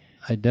be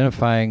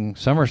identifying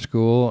summer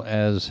school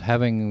as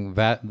having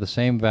the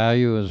same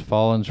value as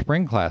fall and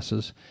spring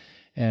classes.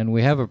 And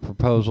we have a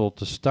proposal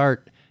to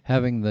start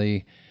having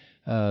the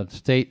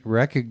state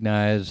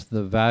recognize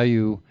the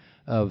value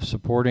of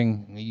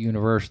supporting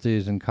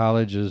universities and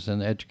colleges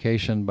and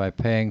education by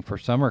paying for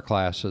summer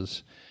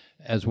classes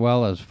as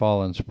well as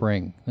fall and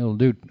spring. It'll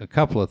do a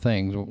couple of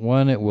things.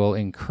 One, it will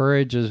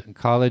encourage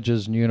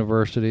colleges and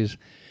universities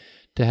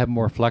to have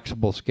more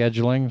flexible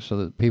scheduling so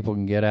that people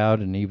can get out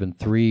in even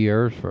 3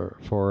 years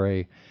for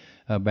a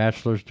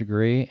bachelor's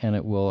degree, and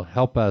it will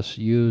help us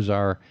use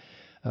our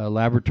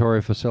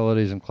laboratory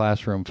facilities and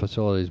classroom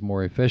facilities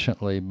more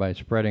efficiently by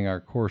spreading our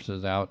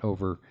courses out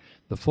over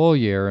the full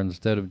year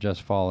instead of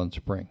just fall and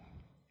spring.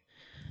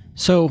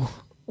 So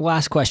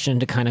last question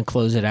to kind of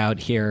close it out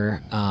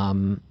here.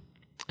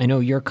 I know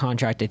your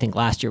contract, I think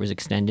last year was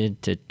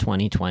extended to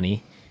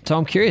 2020. So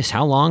I'm curious,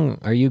 how long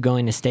are you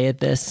going to stay at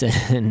this,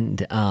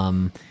 and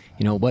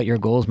what your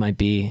goals might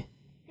be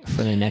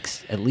for the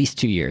next at least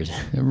 2 years?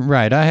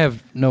 Right. I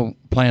have no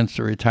plans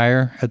to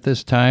retire at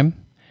this time.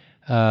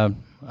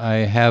 I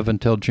have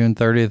until June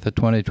 30th of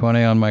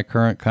 2020 on my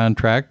current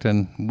contract,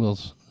 and we'll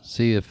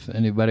see if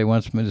anybody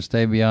wants me to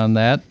stay beyond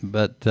that.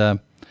 But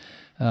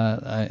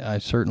I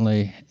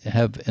certainly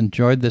have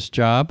enjoyed this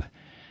job.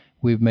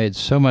 We've made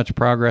so much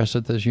progress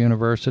at this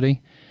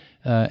university,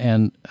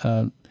 and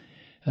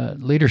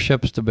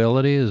leadership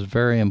stability is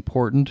very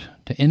important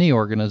to any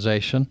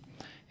organization,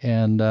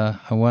 and I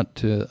want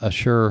to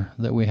assure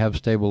that we have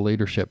stable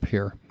leadership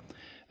here.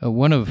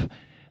 One of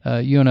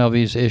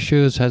UNLV's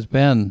issues has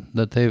been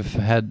that they've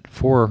had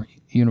 4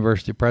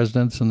 university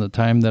presidents in the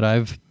time that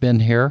I've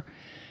been here,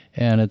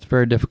 and it's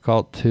very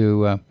difficult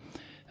to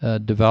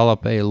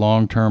develop a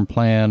long-term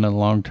plan and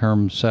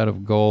long-term set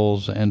of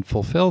goals and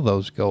fulfill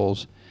those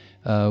goals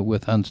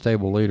with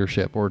unstable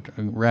leadership or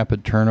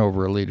rapid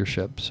turnover of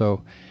leadership.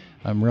 So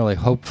I'm really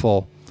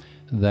hopeful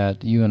that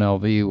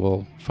UNLV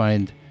will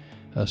find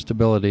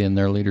stability in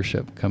their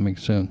leadership coming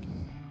soon.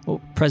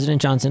 Well,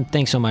 President Johnson,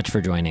 thanks so much for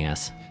joining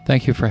us.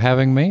 Thank you for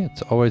having me.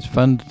 It's always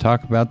fun to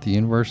talk about the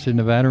University of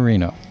Nevada,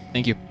 Reno.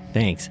 Thank you.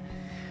 Thanks.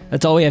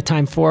 That's all we have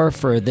time for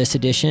this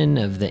edition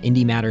of the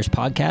Indy Matters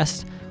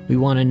podcast. We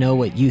want to know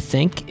what you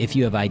think. If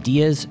you have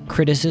ideas,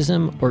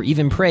 criticism, or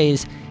even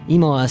praise,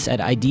 email us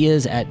at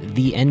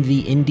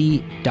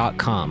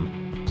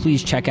ideas@thenvyindy.com.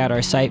 Please check out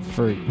our site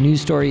for news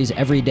stories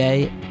every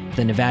day,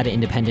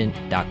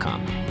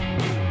 thenevadaindependent.com.